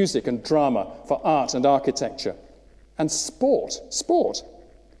 for music and drama, for art and architecture, and sport.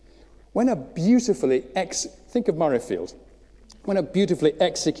 When a beautifully think of Murrayfield, When a beautifully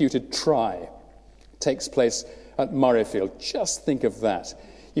executed try takes place at Murrayfield, just think of that.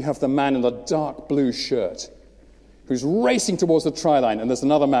 You have the man in the dark blue shirt who's racing towards the try line, and there's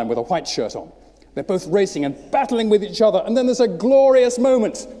another man with a white shirt on. They're both racing and battling with each other, and then there's a glorious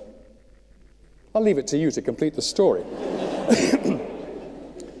moment. I'll leave it to you to complete the story.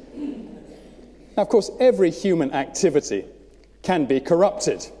 Now, of course, every human activity can be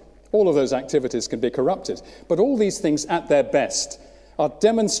corrupted. All of those activities can be corrupted. But all these things at their best are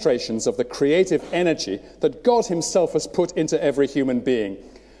demonstrations of the creative energy that God himself has put into every human being.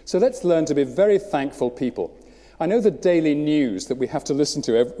 So let's learn to be very thankful people. I know the daily news that we have to listen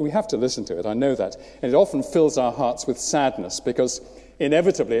to. We have to listen to it, I know that. And it often fills our hearts with sadness because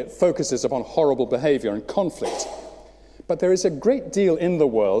inevitably it focuses upon horrible behavior and conflict. But there is a great deal in the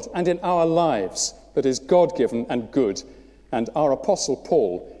world and in our lives that is God-given and good, and our Apostle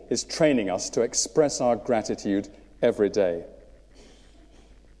Paul is training us to express our gratitude every day.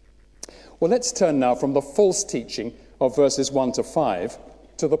 Well, let's turn now from the false teaching of verses 1 to 5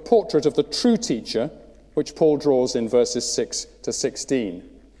 to the portrait of the true teacher, which Paul draws in verses 6 to 16.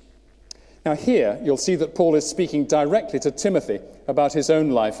 Now here, you'll see that Paul is speaking directly to Timothy about his own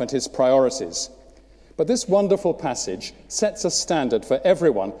life and his priorities. But this wonderful passage sets a standard for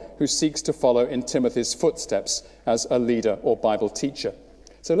everyone who seeks to follow in Timothy's footsteps as a leader or Bible teacher.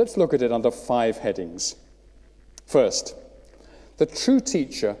 So let's look at it under 5 headings. First, the true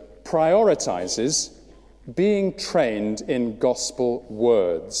teacher prioritizes being trained in gospel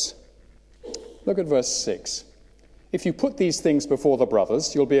words. Look at verse 6. If you put these things before the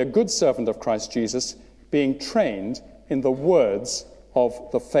brothers, you'll be a good servant of Christ Jesus, being trained in the words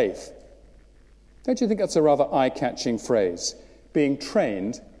of the faith. Don't you think that's a rather eye-catching phrase? Being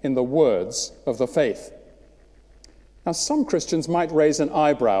trained in the words of the faith. Now, some Christians might raise an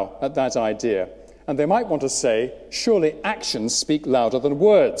eyebrow at that idea, and they might want to say, surely actions speak louder than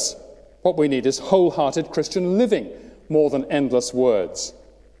words. What we need is wholehearted Christian living, more than endless words.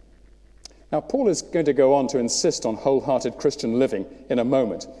 Now, Paul is going to go on to insist on wholehearted Christian living in a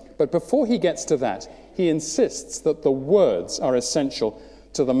moment, but before he gets to that, he insists that the words are essential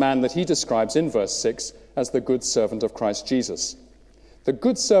to the man that he describes in verse 6 as the good servant of Christ Jesus. The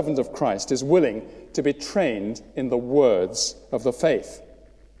good servant of Christ is willing to be trained in the words of the faith.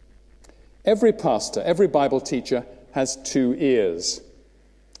 Every pastor, every Bible teacher has 2 ears.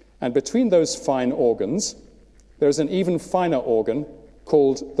 And between those fine organs, there is an even finer organ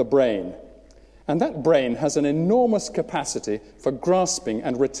called the brain. And that brain has an enormous capacity for grasping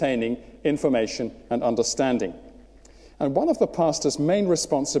and retaining information and understanding. And one of the pastor's main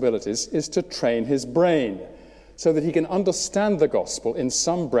responsibilities is to train his brain so that he can understand the gospel in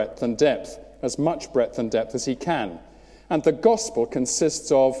some breadth and depth, as much breadth and depth as he can. And the gospel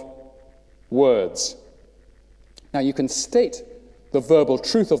consists of words. Now, you can state the verbal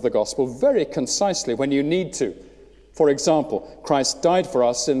truth of the gospel very concisely when you need to. For example, Christ died for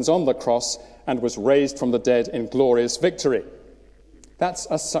our sins on the cross and was raised from the dead in glorious victory. That's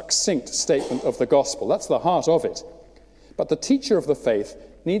a succinct statement of the gospel. That's the heart of it. But the teacher of the faith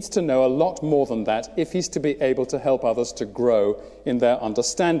needs to know a lot more than that if he's to be able to help others to grow in their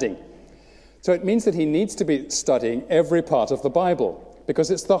understanding. So it means that he needs to be studying every part of the Bible, because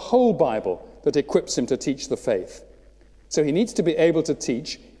it's the whole Bible that equips him to teach the faith. So he needs to be able to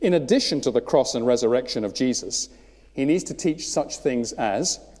teach, in addition to the cross and resurrection of Jesus, he needs to teach such things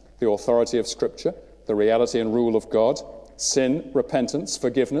as the authority of Scripture, the reality and rule of God, sin, repentance,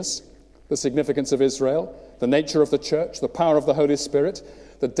 forgiveness, the significance of Israel, the nature of the church, the power of the Holy Spirit,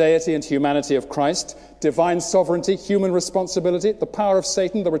 the deity and humanity of Christ, divine sovereignty, human responsibility, the power of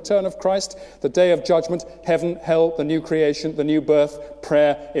Satan, the return of Christ, the day of judgment, heaven, hell, the new creation, the new birth,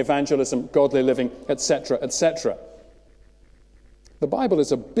 prayer, evangelism, godly living, etc., etc. The Bible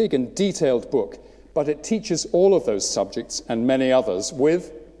is a big and detailed book, but it teaches all of those subjects and many others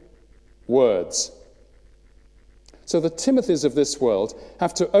with words. So the Timothys of this world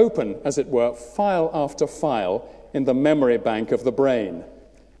have to open, as it were, file after file in the memory bank of the brain.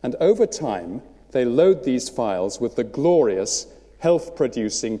 And over time, they load these files with the glorious,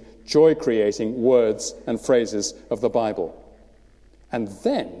 health-producing, joy-creating words and phrases of the Bible. And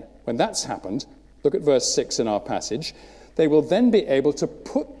then, when that's happened, look at verse 6 in our passage, they will then be able to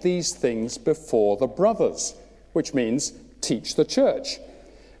put these things before the brothers, which means teach the church.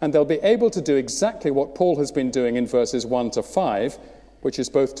 And they'll be able to do exactly what Paul has been doing in verses 1 to 5, which is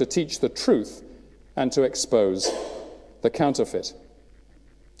both to teach the truth and to expose the counterfeit.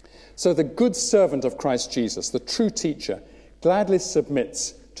 So the good servant of Christ Jesus, the true teacher, gladly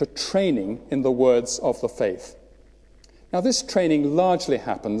submits to training in the words of the faith. Now, this training largely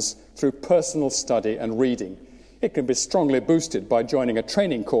happens through personal study and reading. It can be strongly boosted by joining a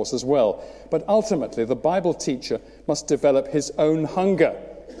training course as well. But ultimately, the Bible teacher must develop his own hunger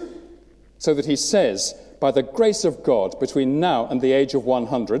so that he says, by the grace of God, between now and the age of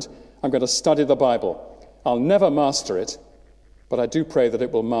 100, I'm going to study the Bible. I'll never master it, but I do pray that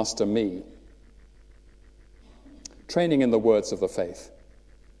it will master me. Training in the words of the faith.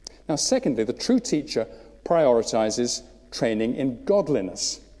 Now, secondly, the true teacher prioritizes training in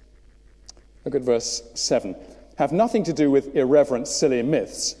godliness. Look at verse 7. Have nothing to do with irreverent, silly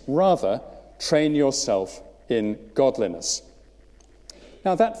myths. Rather, train yourself in godliness.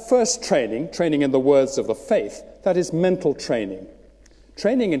 Now, that first training in the words of the faith, that is mental training.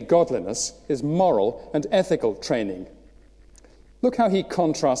 Training in godliness is moral and ethical training. Look how he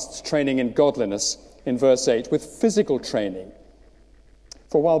contrasts training in godliness in verse 8 with physical training.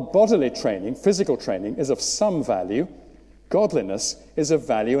 For while bodily training, physical training, is of some value, godliness is of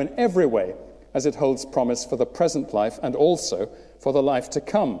value in every way, as it holds promise for the present life and also for the life to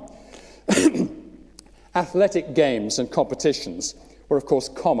come. Athletic games and competitions were, of course,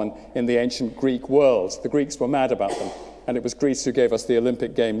 common in the ancient Greek world. The Greeks were mad about them, and it was Greece who gave us the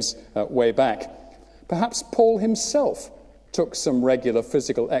Olympic Games way back. Perhaps Paul himself took some regular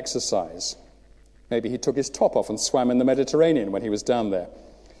physical exercise. Maybe he took his top off and swam in the Mediterranean when he was down there.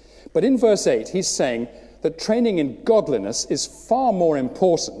 But in verse 8, he's saying that training in godliness is far more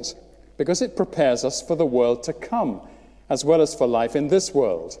important because it prepares us for the world to come, as well as for life in this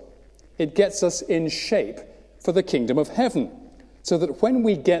world. It gets us in shape for the kingdom of heaven, so that when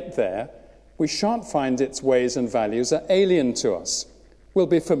we get there, we shan't find its ways and values are alien to us. We'll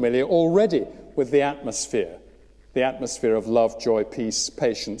be familiar already with the atmosphere of love, joy, peace,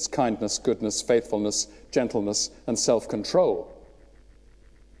 patience, kindness, goodness, faithfulness, gentleness, and self-control.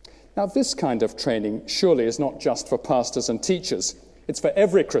 Now, this kind of training surely is not just for pastors and teachers. It's for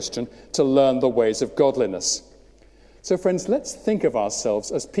every Christian to learn the ways of godliness. So, friends, let's think of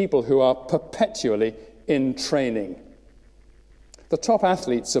ourselves as people who are perpetually in training. The top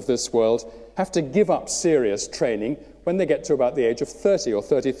athletes of this world have to give up serious training when they get to about the age of 30 or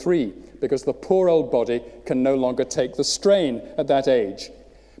 33, because the poor old body can no longer take the strain at that age.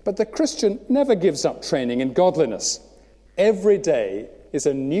 But the Christian never gives up training in godliness. Every day is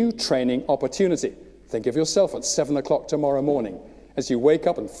a new training opportunity. Think of yourself at 7 o'clock tomorrow morning. As you wake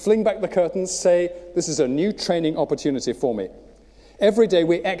up and fling back the curtains, say, this is a new training opportunity for me. Every day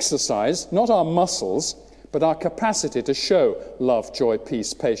we exercise, not our muscles, but our capacity to show love, joy,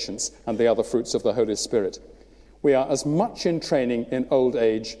 peace, patience, and the other fruits of the Holy Spirit. We are as much in training in old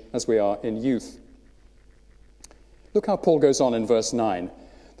age as we are in youth. Look how Paul goes on in verse 9.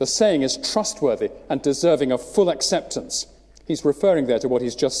 The saying is trustworthy and deserving of full acceptance. He's referring there to what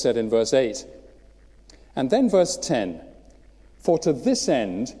he's just said in verse 8. And then verse 10. For to this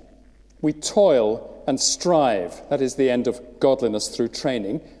end we toil and strive, that is the end of godliness through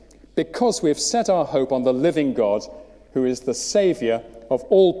training, because we have set our hope on the living God, who is the Saviour of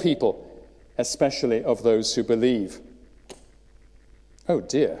all people, especially of those who believe. Oh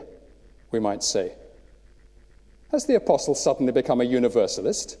dear, we might say. Has the apostle suddenly become a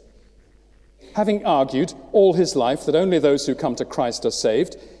universalist? Having argued all his life that only those who come to Christ are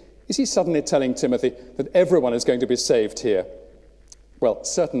saved, is he suddenly telling Timothy that everyone is going to be saved here? Well,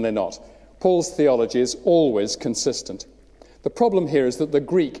 certainly not. Paul's theology is always consistent. The problem here is that the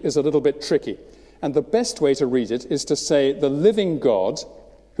Greek is a little bit tricky, and the best way to read it is to say the living God,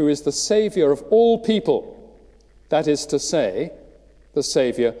 who is the Saviour of all people, that is to say, the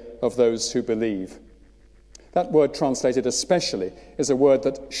Saviour of those who believe. That word translated especially is a word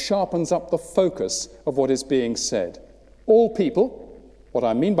that sharpens up the focus of what is being said. All people, what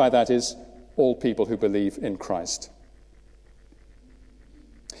I mean by that is all people who believe in Christ.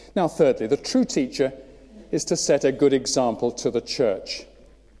 Now, thirdly, the true teacher is to set a good example to the church.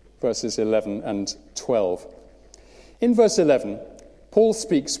 Verses 11 and 12. In verse 11, Paul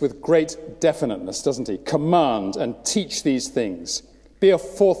speaks with great definiteness, doesn't he? Command and teach these things. Be a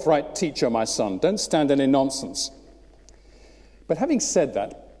forthright teacher, my son. Don't stand any nonsense. But having said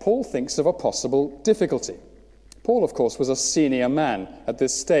that, Paul thinks of a possible difficulty. Paul, of course, was a senior man at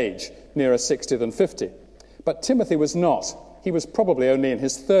this stage, nearer 60 than 50. But Timothy was not. He was probably only in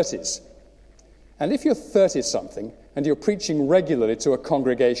his 30s. And if you're 30-something and you're preaching regularly to a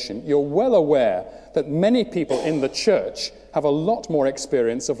congregation, you're well aware that many people in the church have a lot more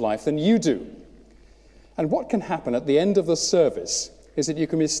experience of life than you do. And what can happen at the end of the service is that you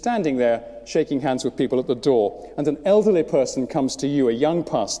can be standing there shaking hands with people at the door, and an elderly person comes to you, a young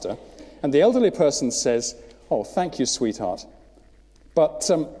pastor, and the elderly person says, "Oh, thank you, sweetheart. But,"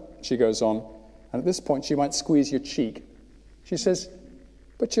 she goes on, and at this point she might squeeze your cheek. She says,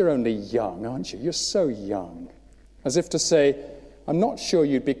 "But you're only young, aren't you? You're so young." as if to say, I'm not sure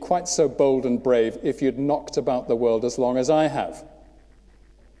you'd be quite so bold and brave if you'd knocked about the world as long as I have.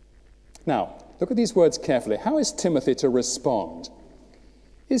 Now, look at these words carefully. How is Timothy to respond?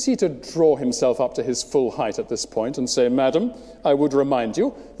 Is he to draw himself up to his full height at this point and say, Madam, I would remind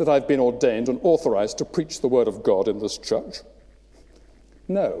you that I've been ordained and authorized to preach the word of God in this church?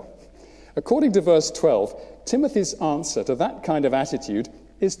 No. According to verse 12, Timothy's answer to that kind of attitude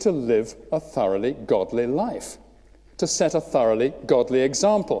is to live a thoroughly godly life, to set a thoroughly godly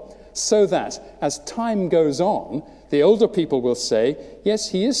example, so that as time goes on, the older people will say, yes,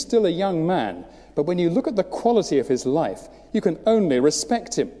 he is still a young man, but when you look at the quality of his life, you can only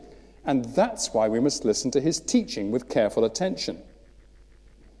respect him. And that's why we must listen to his teaching with careful attention.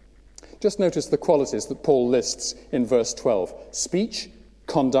 Just notice the qualities that Paul lists in verse 12. Speech,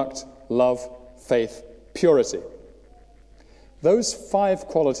 conduct, love, faith, purity. Those 5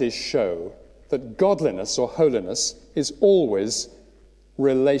 qualities show that godliness or holiness is always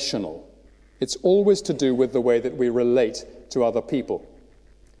relational. It's always to do with the way that we relate to other people.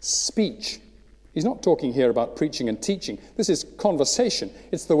 Speech. He's not talking here about preaching and teaching. This is conversation.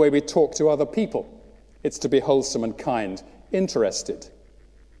 It's the way we talk to other people. It's to be wholesome and kind, interested.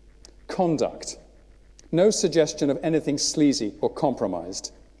 Conduct. No suggestion of anything sleazy or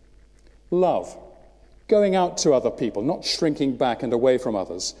compromised. Love. Going out to other people, not shrinking back and away from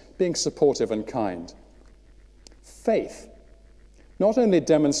others, being supportive and kind. Faith. Not only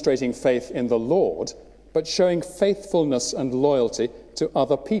demonstrating faith in the Lord, but showing faithfulness and loyalty to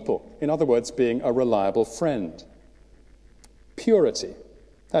other people. In other words, being a reliable friend. Purity.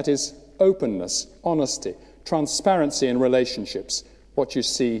 That is openness, honesty, transparency in relationships. What you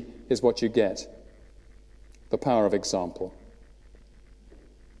see is what you get. The power of example.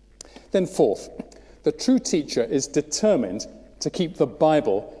 Then fourth, the true teacher is determined to keep the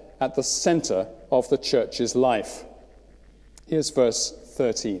Bible at the center of the church's life. Here's verse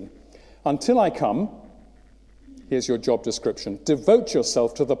 13. Until I come, here's your job description, devote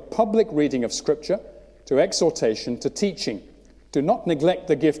yourself to the public reading of Scripture, to exhortation, to teaching. Do not neglect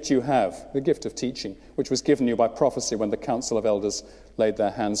the gift you have, the gift of teaching, which was given you by prophecy when the council of elders laid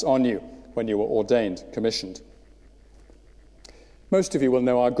their hands on you, when you were ordained, commissioned. Most of you will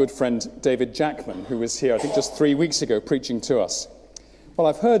know our good friend David Jackman, who was here, I think, just 3 weeks ago preaching to us. Well,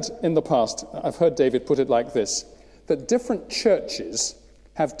 I've heard David put it like this, that different churches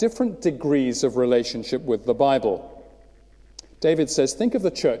have different degrees of relationship with the Bible. David says, think of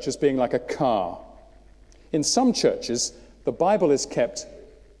the church as being like a car. In some churches, the Bible is kept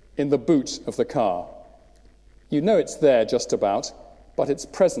in the boot of the car. You know it's there just about, but its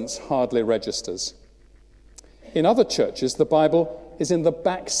presence hardly registers. In other churches, the Bible is in the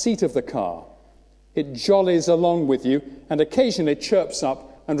back seat of the car. It jollies along with you and occasionally chirps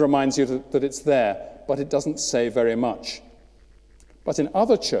up and reminds you that it's there, but it doesn't say very much. But in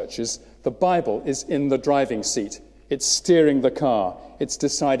other churches, the Bible is in the driving seat. It's steering the car. It's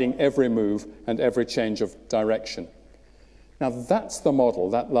deciding every move and every change of direction. Now that's the model,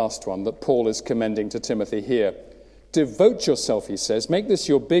 that last one, that Paul is commending to Timothy here. Devote yourself, he says, make this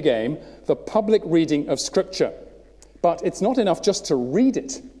your big aim, the public reading of Scripture. But it's not enough just to read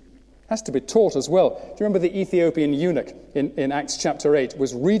it. It has to be taught as well. Do you remember the Ethiopian eunuch in Acts chapter 8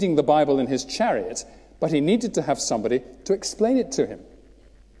 was reading the Bible in his chariot, but he needed to have somebody to explain it to him.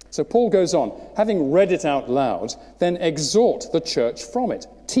 So Paul goes on, having read it out loud, then exhort the church from it,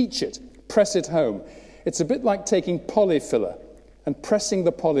 teach it, press it home. It's a bit like taking polyfiller and pressing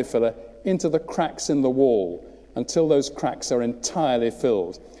the polyfiller into the cracks in the wall until those cracks are entirely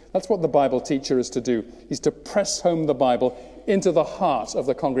filled. That's what the Bible teacher is to do. He's to press home the Bible into the heart of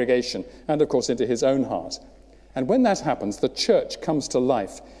the congregation and, of course, into his own heart. And when that happens, the church comes to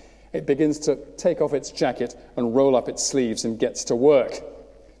life. It begins to take off its jacket and roll up its sleeves and gets to work.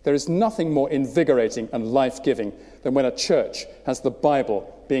 There is nothing more invigorating and life-giving than when a church has the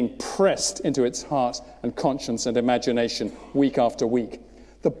Bible being pressed into its heart and conscience and imagination week after week.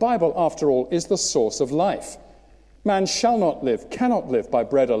 The Bible, after all, is the source of life. Man shall not live, cannot live by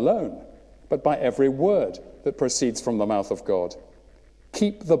bread alone, but by every word that proceeds from the mouth of God.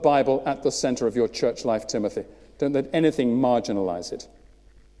 Keep the Bible at the center of your church life, Timothy. Don't let anything marginalize it.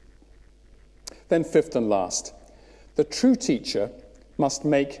 Then fifth and last, the true teacher must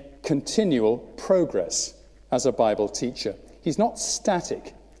make continual progress as a Bible teacher. He's not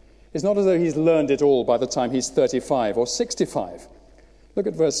static. It's not as though he's learned it all by the time he's 35 or 65. Look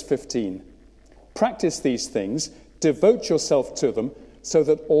at verse 15. Practice these things, devote yourself to them, so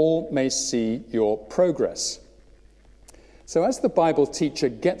that all may see your progress. So as the Bible teacher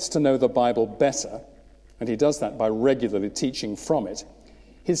gets to know the Bible better, and he does that by regularly teaching from it,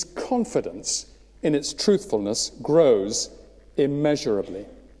 his confidence in its truthfulness, grows immeasurably.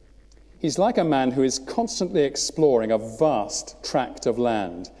 He's like a man who is constantly exploring a vast tract of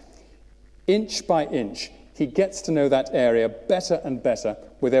land. Inch by inch, he gets to know that area better and better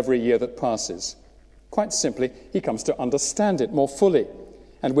with every year that passes. Quite simply, he comes to understand it more fully.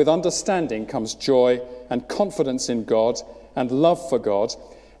 And with understanding comes joy and confidence in God and love for God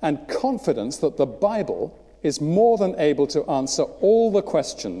and confidence that the Bible is more than able to answer all the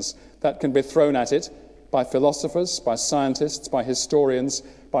questions that can be thrown at it by philosophers, by scientists, by historians,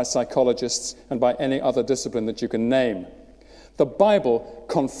 by psychologists, and by any other discipline that you can name. The Bible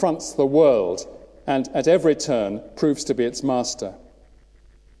confronts the world and at every turn proves to be its master.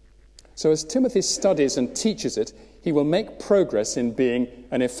 So as Timothy studies and teaches it, he will make progress in being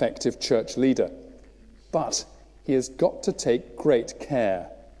an effective church leader. But he has got to take great care.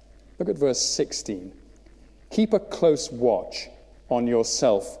 Look at verse 16. Keep a close watch on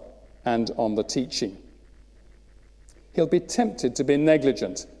yourself and on the teaching. He'll be tempted to be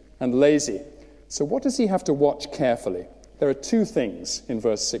negligent and lazy. So what does he have to watch carefully? There are two things in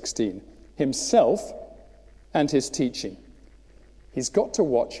verse 16. Himself and his teaching. He's got to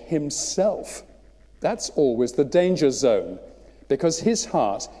watch himself. That's always the danger zone, because his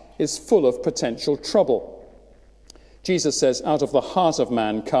heart is full of potential trouble. Jesus says, out of the heart of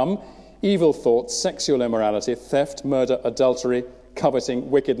man come evil thoughts, sexual immorality, theft, murder, adultery,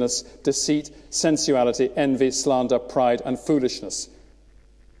 coveting, wickedness, deceit, sensuality, envy, slander, pride, and foolishness.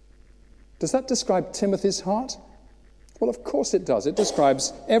 Does that describe Timothy's heart? Well, of course it does. It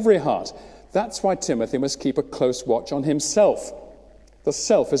describes every heart. That's why Timothy must keep a close watch on himself. The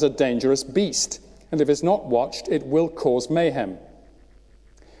self is a dangerous beast, and if it's not watched, it will cause mayhem.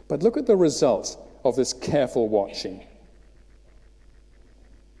 But look at the result of this careful watching.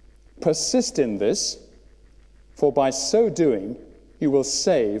 Persist in this, for by so doing, you will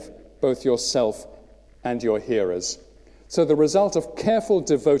save both yourself and your hearers. So the result of careful,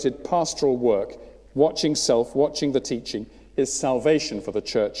 devoted pastoral work, watching self, watching the teaching, is salvation for the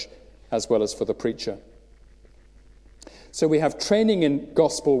church as well as for the preacher. So we have training in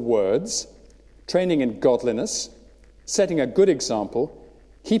gospel words, training in godliness, setting a good example,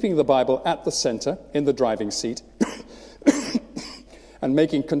 keeping the Bible at the center, in the driving seat, and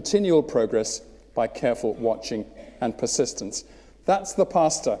making continual progress by careful watching and persistence. That's the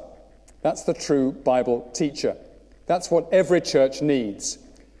pastor. That's the true Bible teacher. That's what every church needs.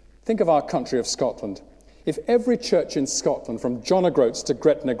 Think of our country of Scotland. If every church in Scotland, from John O'Groats to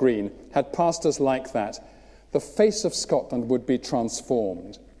Gretna Green, had pastors like that, the face of Scotland would be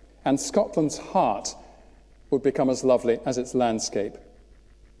transformed, and Scotland's heart would become as lovely as its landscape.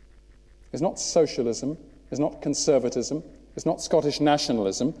 It's not socialism, it's not conservatism, it's not Scottish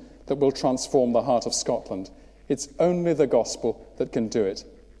nationalism that will transform the heart of Scotland. It's only the gospel that can do it.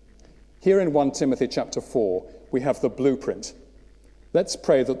 Here in 1 Timothy chapter 4, we have the blueprint. Let's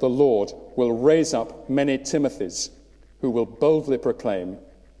pray that the Lord will raise up many Timothys who will boldly proclaim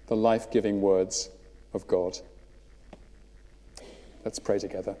the life-giving words of God. Let's pray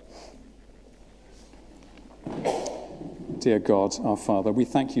together. Dear God, our Father, we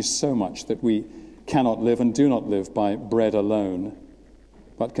thank you so much that we cannot live and do not live by bread alone,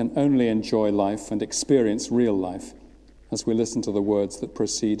 but can only enjoy life and experience real life as we listen to the words that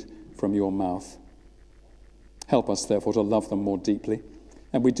proceed from your mouth. Help us, therefore, to love them more deeply.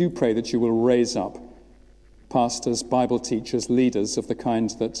 And we do pray that you will raise up pastors, Bible teachers, leaders of the kind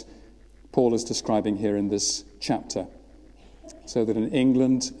that Paul is describing here in this chapter, so that in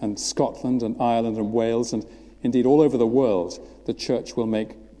England and Scotland and Ireland and Wales and indeed all over the world, the church will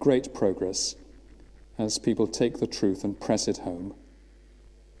make great progress as people take the truth and press it home.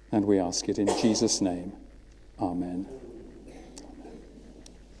 And we ask it in Jesus' name. Amen.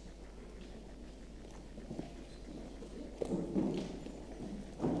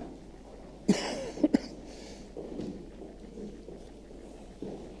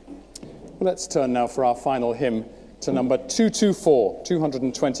 Let's turn now for our final hymn to number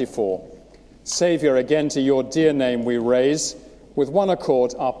 224. Saviour, again to your dear name we raise, with one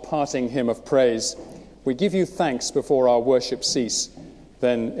accord our parting hymn of praise. We give you thanks before our worship cease,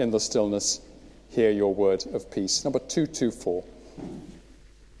 then in the stillness hear your word of peace. Number 224.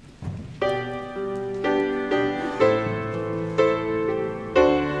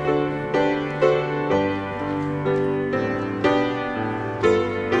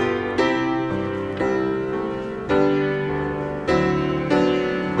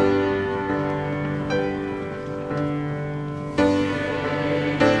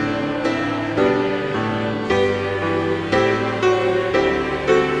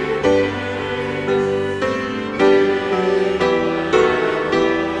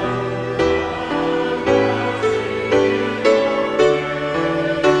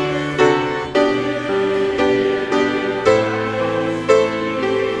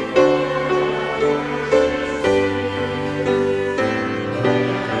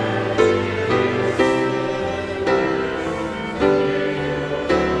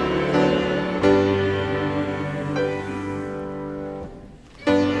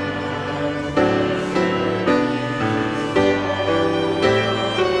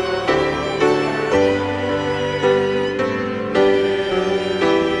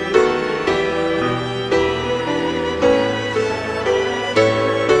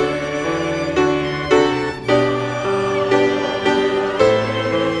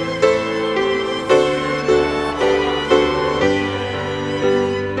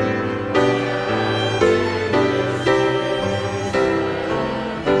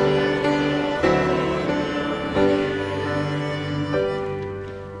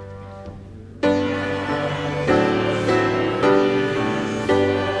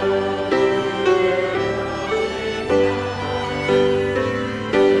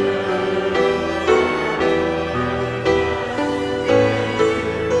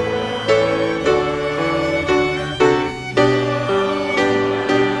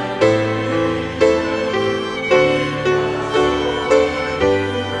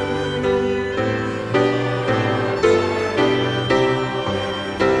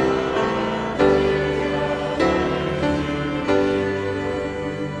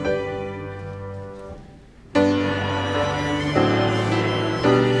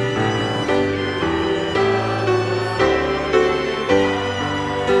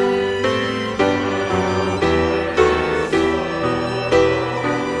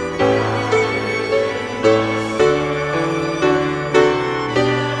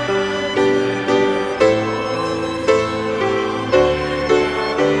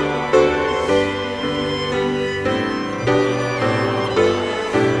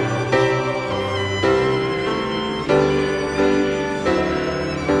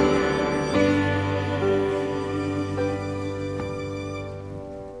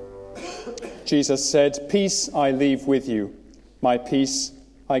 Jesus said, "Peace I leave with you, my peace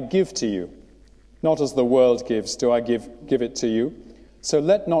I give to you. Not as the world gives do I give it to you. So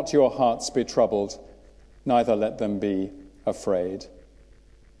let not your hearts be troubled, neither let them be afraid."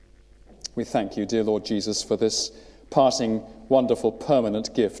 We thank you, dear Lord Jesus, for this parting, wonderful,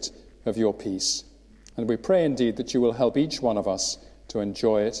 permanent gift of your peace. And we pray indeed that you will help each one of us to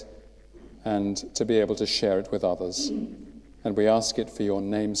enjoy it and to be able to share it with others. And we ask it for your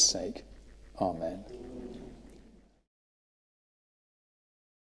name's sake. Amen.